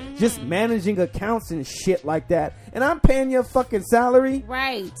here just managing accounts and shit like that, and I'm paying your fucking salary.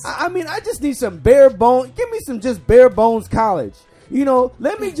 Right. I mean, I just need some bare bones. Give me some just bare bones college. You know,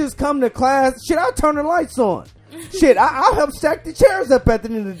 let me just come to class. Shit, I'll turn the lights on. Shit, I'll help stack the chairs up at the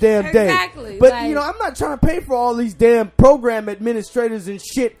end of the damn day. Exactly. But, Like, you know, I'm not trying to pay for all these damn program administrators and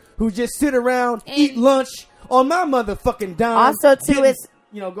shit who just sit around, eat lunch on my motherfucking dime. Also, too, getting- it's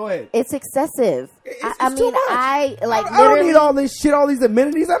you know, go ahead. It's excessive. It's I too mean, much. I don't need all this shit, all these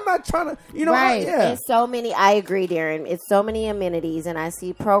amenities. I'm not trying to, you know, right. yeah. It's so many. I agree, Darren. It's so many amenities, and I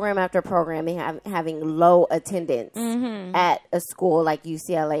see program after program having low attendance at a school like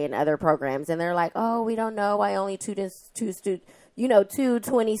UCLA and other programs, and they're like, "Oh, we don't know why only two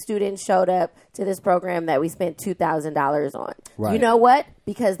 20 students showed up to this program that we spent $2,000 on." Right. You know what?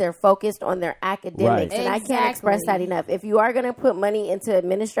 Because they're focused on their academics, Right. and I can't express that enough. If you are going to put money into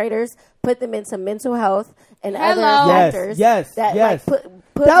administrators, put them into mental health and other Yes, factors. yes, that yes. like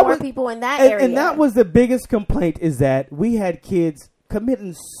put That more was- people in that and, area. and that was the biggest complaint, is that we had kids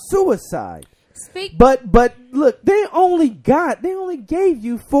committing suicide. But look, they only gave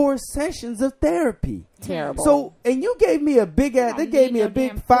you 4 sessions of therapy. Terrible. So, and you gave me a big ass. They gave me a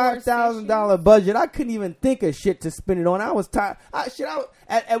big $5,000 budget. I couldn't even think of shit to spend it on. I was tired.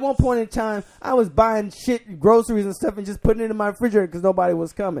 At one point in time, I was buying shit, groceries and stuff, and just putting it in my refrigerator because nobody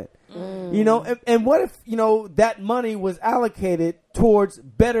was coming. You know, and what if, you know, that money was allocated towards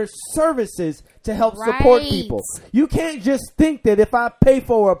better services to help support people? You can't just think that if I pay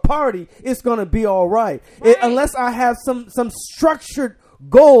for a party, it's going to be all right. Unless I have some structured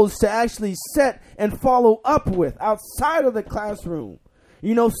goals to actually set and follow up with outside of the classroom.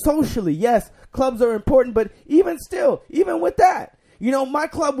 You know, socially, yes, clubs are important, but even with that, you know, my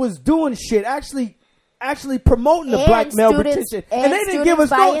club was doing shit, actually promoting the black male petition, and they didn't give us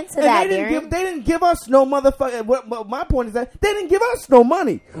they didn't give us no motherfucker. What my point is that they didn't give us no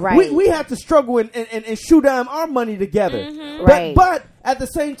money. Right. We had to struggle and shoot down our money together. Right. But at the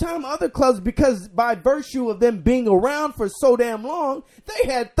same time, other clubs, because by virtue of them being around for so damn long,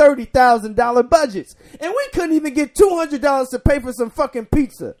 they had $30,000 budgets, and we couldn't even get $200 to pay for some fucking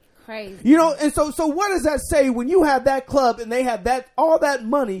pizza. Crazy. You know, and so what does that say when you have that club and they have all that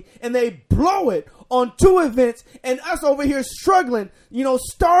money and they blow it on 2 events, and us over here struggling, you know,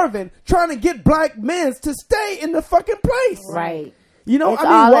 starving, trying to get black men to stay in the fucking place. Right. You know, It's I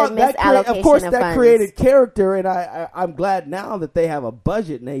mean, all well, a of course, misallocation of that funds. created character, and I'm glad now that they have a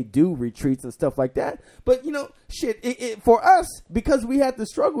budget and they do retreats and stuff like that. But you know, shit, for us, because we had to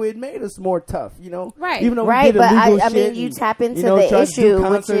struggle, it made us more tough. You know, Right. Even though Right, we did but illegal I mean, shit you and, tap into you know, the try to do issue, which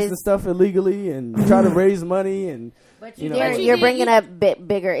concerts is- and stuff illegally, and try to raise money and. But you know, you're bringing up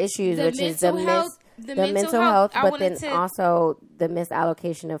bigger issues, The which is the mental health- the mental mental health, health. I but wanted then to- also the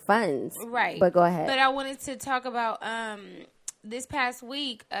misallocation of funds. Right. But go ahead. But I wanted to talk about this past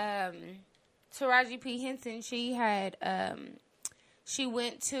week, Taraji P. Henson, she had she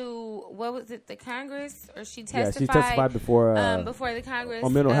went to, what was it, the Congress, or she testified? Yeah, she testified before the Congress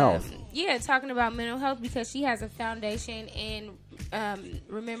on mental health. Yeah, talking about mental health, because she has a foundation in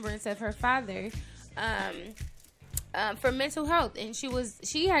remembrance of her father. For mental health, and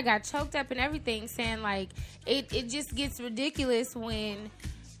she had got choked up and everything, saying like it just gets ridiculous when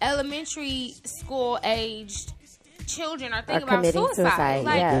elementary school aged children are thinking about committing suicide.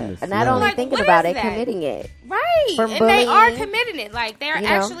 Like, yeah. Goodness, And not yeah. only Like, thinking what about is it, that? committing it. right, From and they are bullying, committing it. Like, they're you know?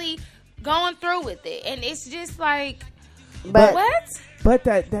 actually going through with it, and it's just like, But what? But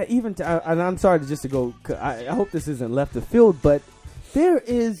that even, and I'm sorry to go, I hope this isn't left of field, but there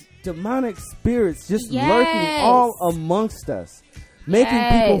is demonic spirits just lurking all amongst us, making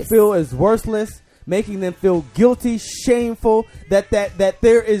people feel as worthless, making them feel guilty, shameful, that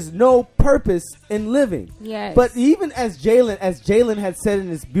there is no purpose in living. Yes. But even as Jalen had said in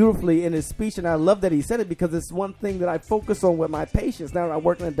this beautifully in his speech, and I love that he said it because it's one thing that I focus on with my patients now that I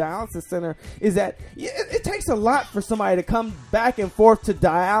work in a dialysis center is that it takes a lot for somebody to come back and forth to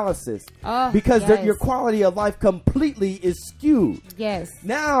dialysis because your quality of life completely is skewed. Yes.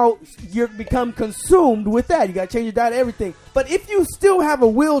 Now you become consumed with that. You got to change your diet, everything. But if you still have a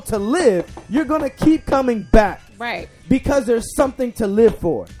will to live, you're going to keep coming back. Right. Because there's something to live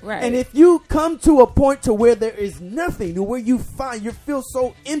for. Right. And if you come to a point to where there is nothing, to where you feel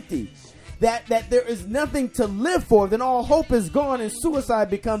so empty that there is nothing to live for, then all hope is gone and suicide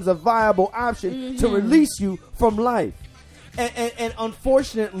becomes a viable option to release you from life. And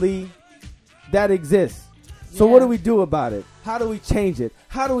unfortunately, that exists. So what do we do about it? How do we change it?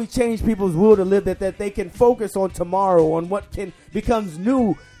 How do we change people's will to live that they can focus on tomorrow, on what becomes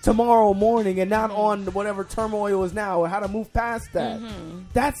new tomorrow morning and not on whatever turmoil is now, or how to move past that?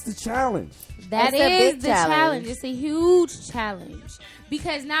 That's the challenge. That That's a is big the challenge. challenge. It's a huge challenge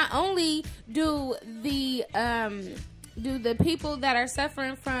because not only do the people that are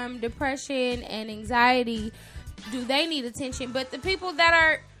suffering from depression and anxiety, do they need attention, but the people that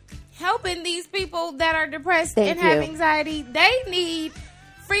are helping these people that are depressed and have anxiety, they need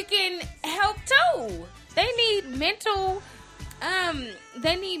freaking help too. They need mental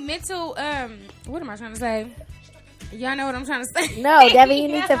what am I trying to say? Y'all know what I'm trying to say? No, Debbie, you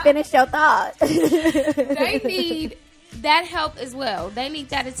need to finish your thought. They need that help as well. They need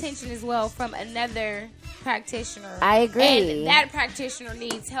that attention as well from another practitioner. I agree. And that practitioner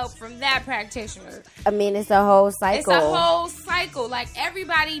needs help from that practitioner. I mean, it's a whole cycle. It's a whole cycle. Like,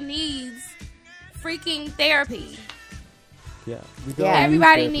 everybody needs freaking therapy. Yeah.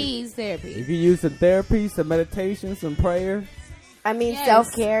 Everybody needs therapy. You can use some therapy, some meditation, some prayer. I mean, Yes.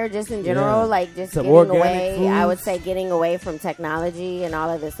 self-care just in general, like just Some getting organic away. foods. I would say getting away from technology and all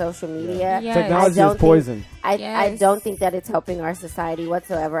of the social media. Yes. Technology I don't is poison. I Yes. don't think that it's helping our society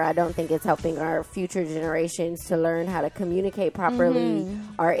whatsoever. I don't think it's helping our future generations to learn how to communicate properly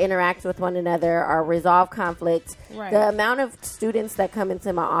or interact with one another or resolve conflict. Right. The amount of students that come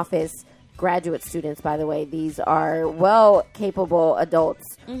into my office, graduate students, by the way, these are well capable adults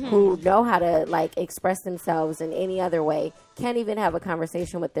who know how to like express themselves in any other way, can't even have a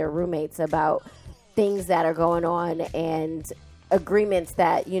conversation with their roommates about things that are going on and agreements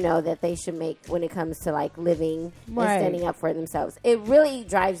that, you know, that they should make when it comes to like living Right. and standing up for themselves. It really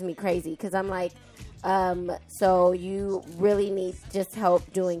drives me crazy because I'm like, so you really need just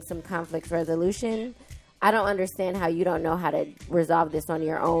help doing some conflict resolution. I don't understand how you don't know how to resolve this on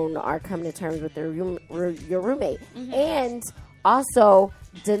your own or come to terms with your roommate. And also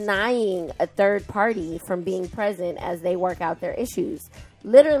denying a third party from being present as they work out their issues.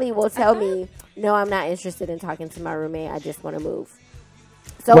 Literally will tell me, no, I'm not interested in talking to my roommate. I just want to move.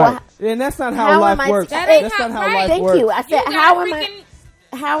 So Right. And that's not how how am life I- works. That ain't That's not how right. life thank works. you. I said, You got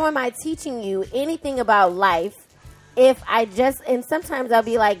how am I teaching you anything about life if I just, and sometimes I'll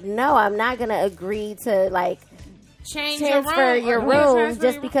be like, no, I'm not going to agree to like transfer your room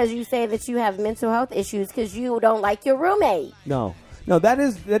just because you say that you have mental health issues because you don't like your roommate. No, that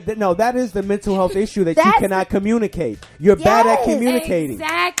is the mental health issue that you That's- cannot communicate. You're bad at Yes, communicating.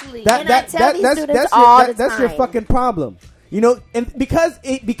 Exactly. And I tell these students all the that's your time. fucking problem. You know, and because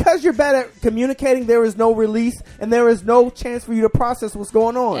you're bad at communicating, there is no release and there is no chance for you to process what's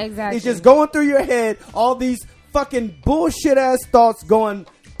going on. Exactly. It's just going through your head, all these fucking bullshit ass thoughts going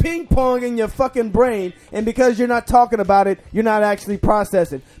ping pong in your fucking brain, and because you're not talking about it, you're not actually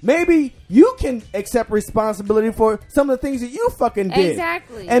processing. Maybe you can accept responsibility for some of the things that you fucking did.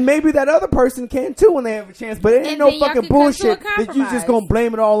 Exactly. And maybe that other person can too when they have a chance, but it ain't And no then y'all fucking can come to a bullshit that you just compromise. gonna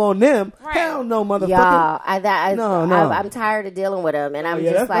blame it all on them. Right. Hell no, motherfucker. Yeah, No. I'm tired of dealing with them, and I'm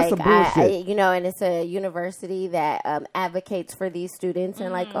yeah, just that's like, some bullshit. you know, and it's a university that advocates for these students,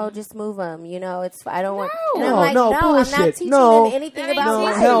 and like, oh, just move them, you know, it's I don't want. And I'm like, no, I'm not bullshit. teaching No. them anything That ain't about No,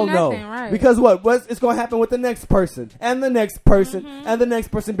 teaching life. hell nothing, no. right. Because it's going to happen with the next person and the next person and the next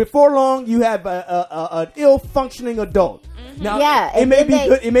person. Before long, you have an ill-functioning adult. Now, Yeah, it and may then be they-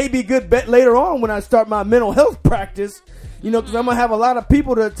 good. It may be good later on when I start my mental health practice. You know, because I'm gonna have a lot of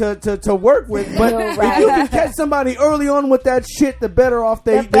people to work with. But Right. if you can catch somebody early on with that shit, the better off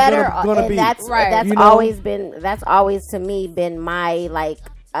The they're better, gonna and be. that's You know? always to me been my like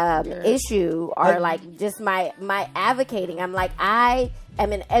issue or like just my advocating. I'm like, I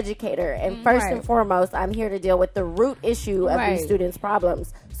am an educator, and first and Right. foremost, I'm here to deal with the root issue of Right. these students'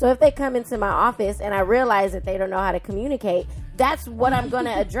 problems. So if they come into my office and I realize that they don't know how to communicate, that's what I'm going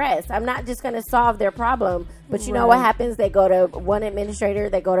to address. I'm not just going to solve their problem. But you know what happens? They go to one administrator,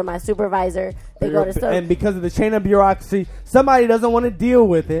 they go to my supervisor, they go to and because of the chain of bureaucracy, somebody doesn't want to deal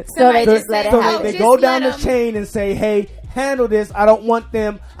with it. So they just let it happen. They go down the chain and say, "Hey, handle this. I don't want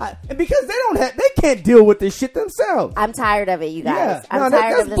them." And because they can't deal with this shit themselves. I'm tired of it, you guys. Yeah. I'm No,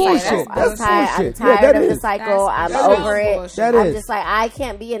 tired that's of the bullshit. cycle. That's I'm bullshit. tired Yeah, of that the is. cycle. I'm That's over it. bullshit. That I'm is. just like, I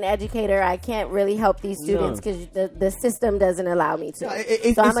can't be an educator. I can't really help these students because the system doesn't allow me to. So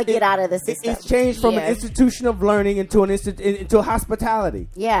I'm going to get out of the system. It's changed from Yeah. an institution of learning into into hospitality.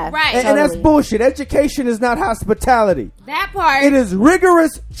 Yeah. Right. And that's Totally. bullshit. Education is not hospitality. That part. It is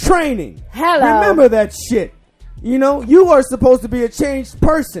rigorous training. Hello. Remember that shit. You know, you are supposed to be a changed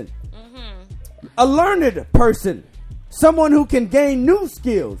person, a learned person, someone who can gain new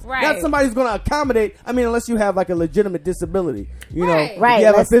skills. Right. Not somebody who's going to accommodate. I mean, unless you have like a legitimate disability. You know, Right. if Right, you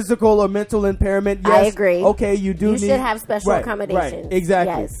have a let's- physical or mental impairment. Yes, I agree. Okay, you do. You need, should have special right, accommodations. Right,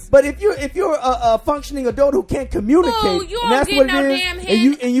 exactly. Yes. But if you're a functioning adult who can't communicate, Fool, you and don't that's get what no it is, damn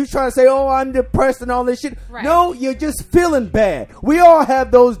and you try to say, "Oh, I'm depressed" and all this shit. Right. No, you're just feeling bad. We all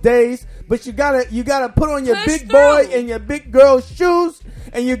have those days, but you gotta put on your Push big boy through. and your big girl shoes,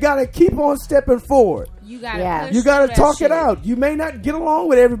 and you gotta keep on stepping forward. You gotta Yeah. push You gotta through that talk shit. it out. You may not get along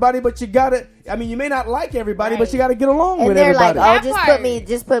with everybody, but you gotta. I mean, you may not like everybody, but Right. you gotta get along And with they're everybody. like, "Oh, That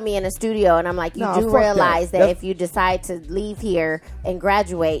just put me in a studio." And I'm like, "You Nah, do fuck that. realize that That's- if you decide to leave here and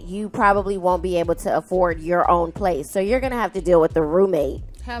graduate, you probably won't be able to afford your own place. So you're gonna have to deal with the roommate,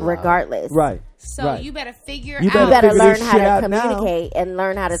 Hello. regardless. Right. So right. you better figure You out You better Figure learn this how shit to out now. communicate and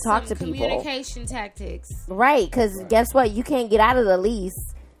learn how to talk to some people. communication tactics. Right? Because guess what? You can't get out of the lease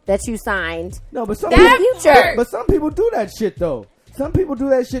that you signed. No, but some That people, future. but some people do that shit though. Some people do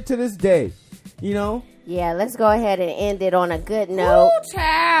that shit to this day. You know. Yeah, let's go ahead and end it on a good note. Ooh,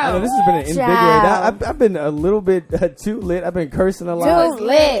 child. I know this has been an invigorating. Child. I've been a little bit too lit. I've been cursing a lot. Too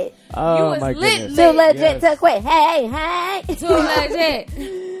lit. Oh You was my lit, goodness. Too legit Yes. to quit. Hey. Too legit.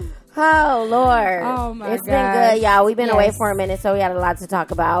 Oh, Lord. Oh, my It's been gosh. good, y'all. We've been away Yes. for a minute, so we had a lot to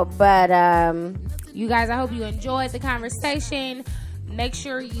talk about. But, You guys, I hope you enjoyed the conversation. Make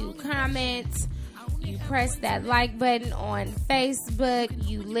sure you comment. You press that like button on Facebook.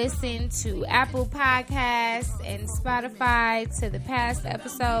 You listen to Apple Podcasts and Spotify to the past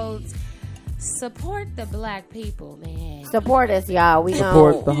episodes. Support the black people, man. support us, y'all. We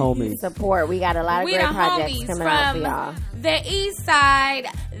Support don't the homies. support. We got a lot of We great the projects homies coming out for y'all. from the east side,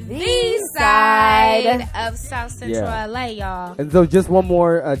 the The side side. of South Central Yeah. LA, y'all. And so, just one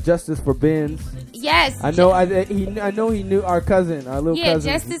more justice for Benz. Yes. I know. I know he knew our cousin, our little Yeah,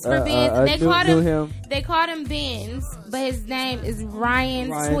 cousin. Justice for Benz. They knew him. They called him Benz, but his name is Ryan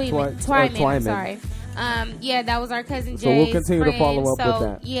Twyman. Twyman. I'm sorry. Yeah, that was our cousin Jay's So we'll continue to friend. follow up So,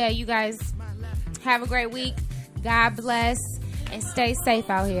 with that. Yeah, you guys have a great week. God bless and stay safe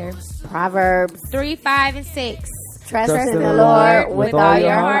out here. Proverbs. 3, 5, and 6. Trust in the Lord with all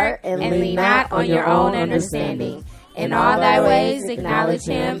your heart and lean not on your own understanding. In all thy ways acknowledge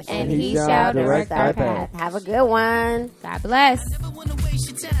him, and he shall direct our path. Have a good one. God bless. Never wanna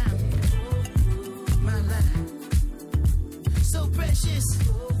waste your time. My life, so precious.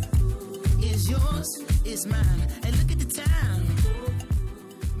 Is yours, is mine. And look at the time.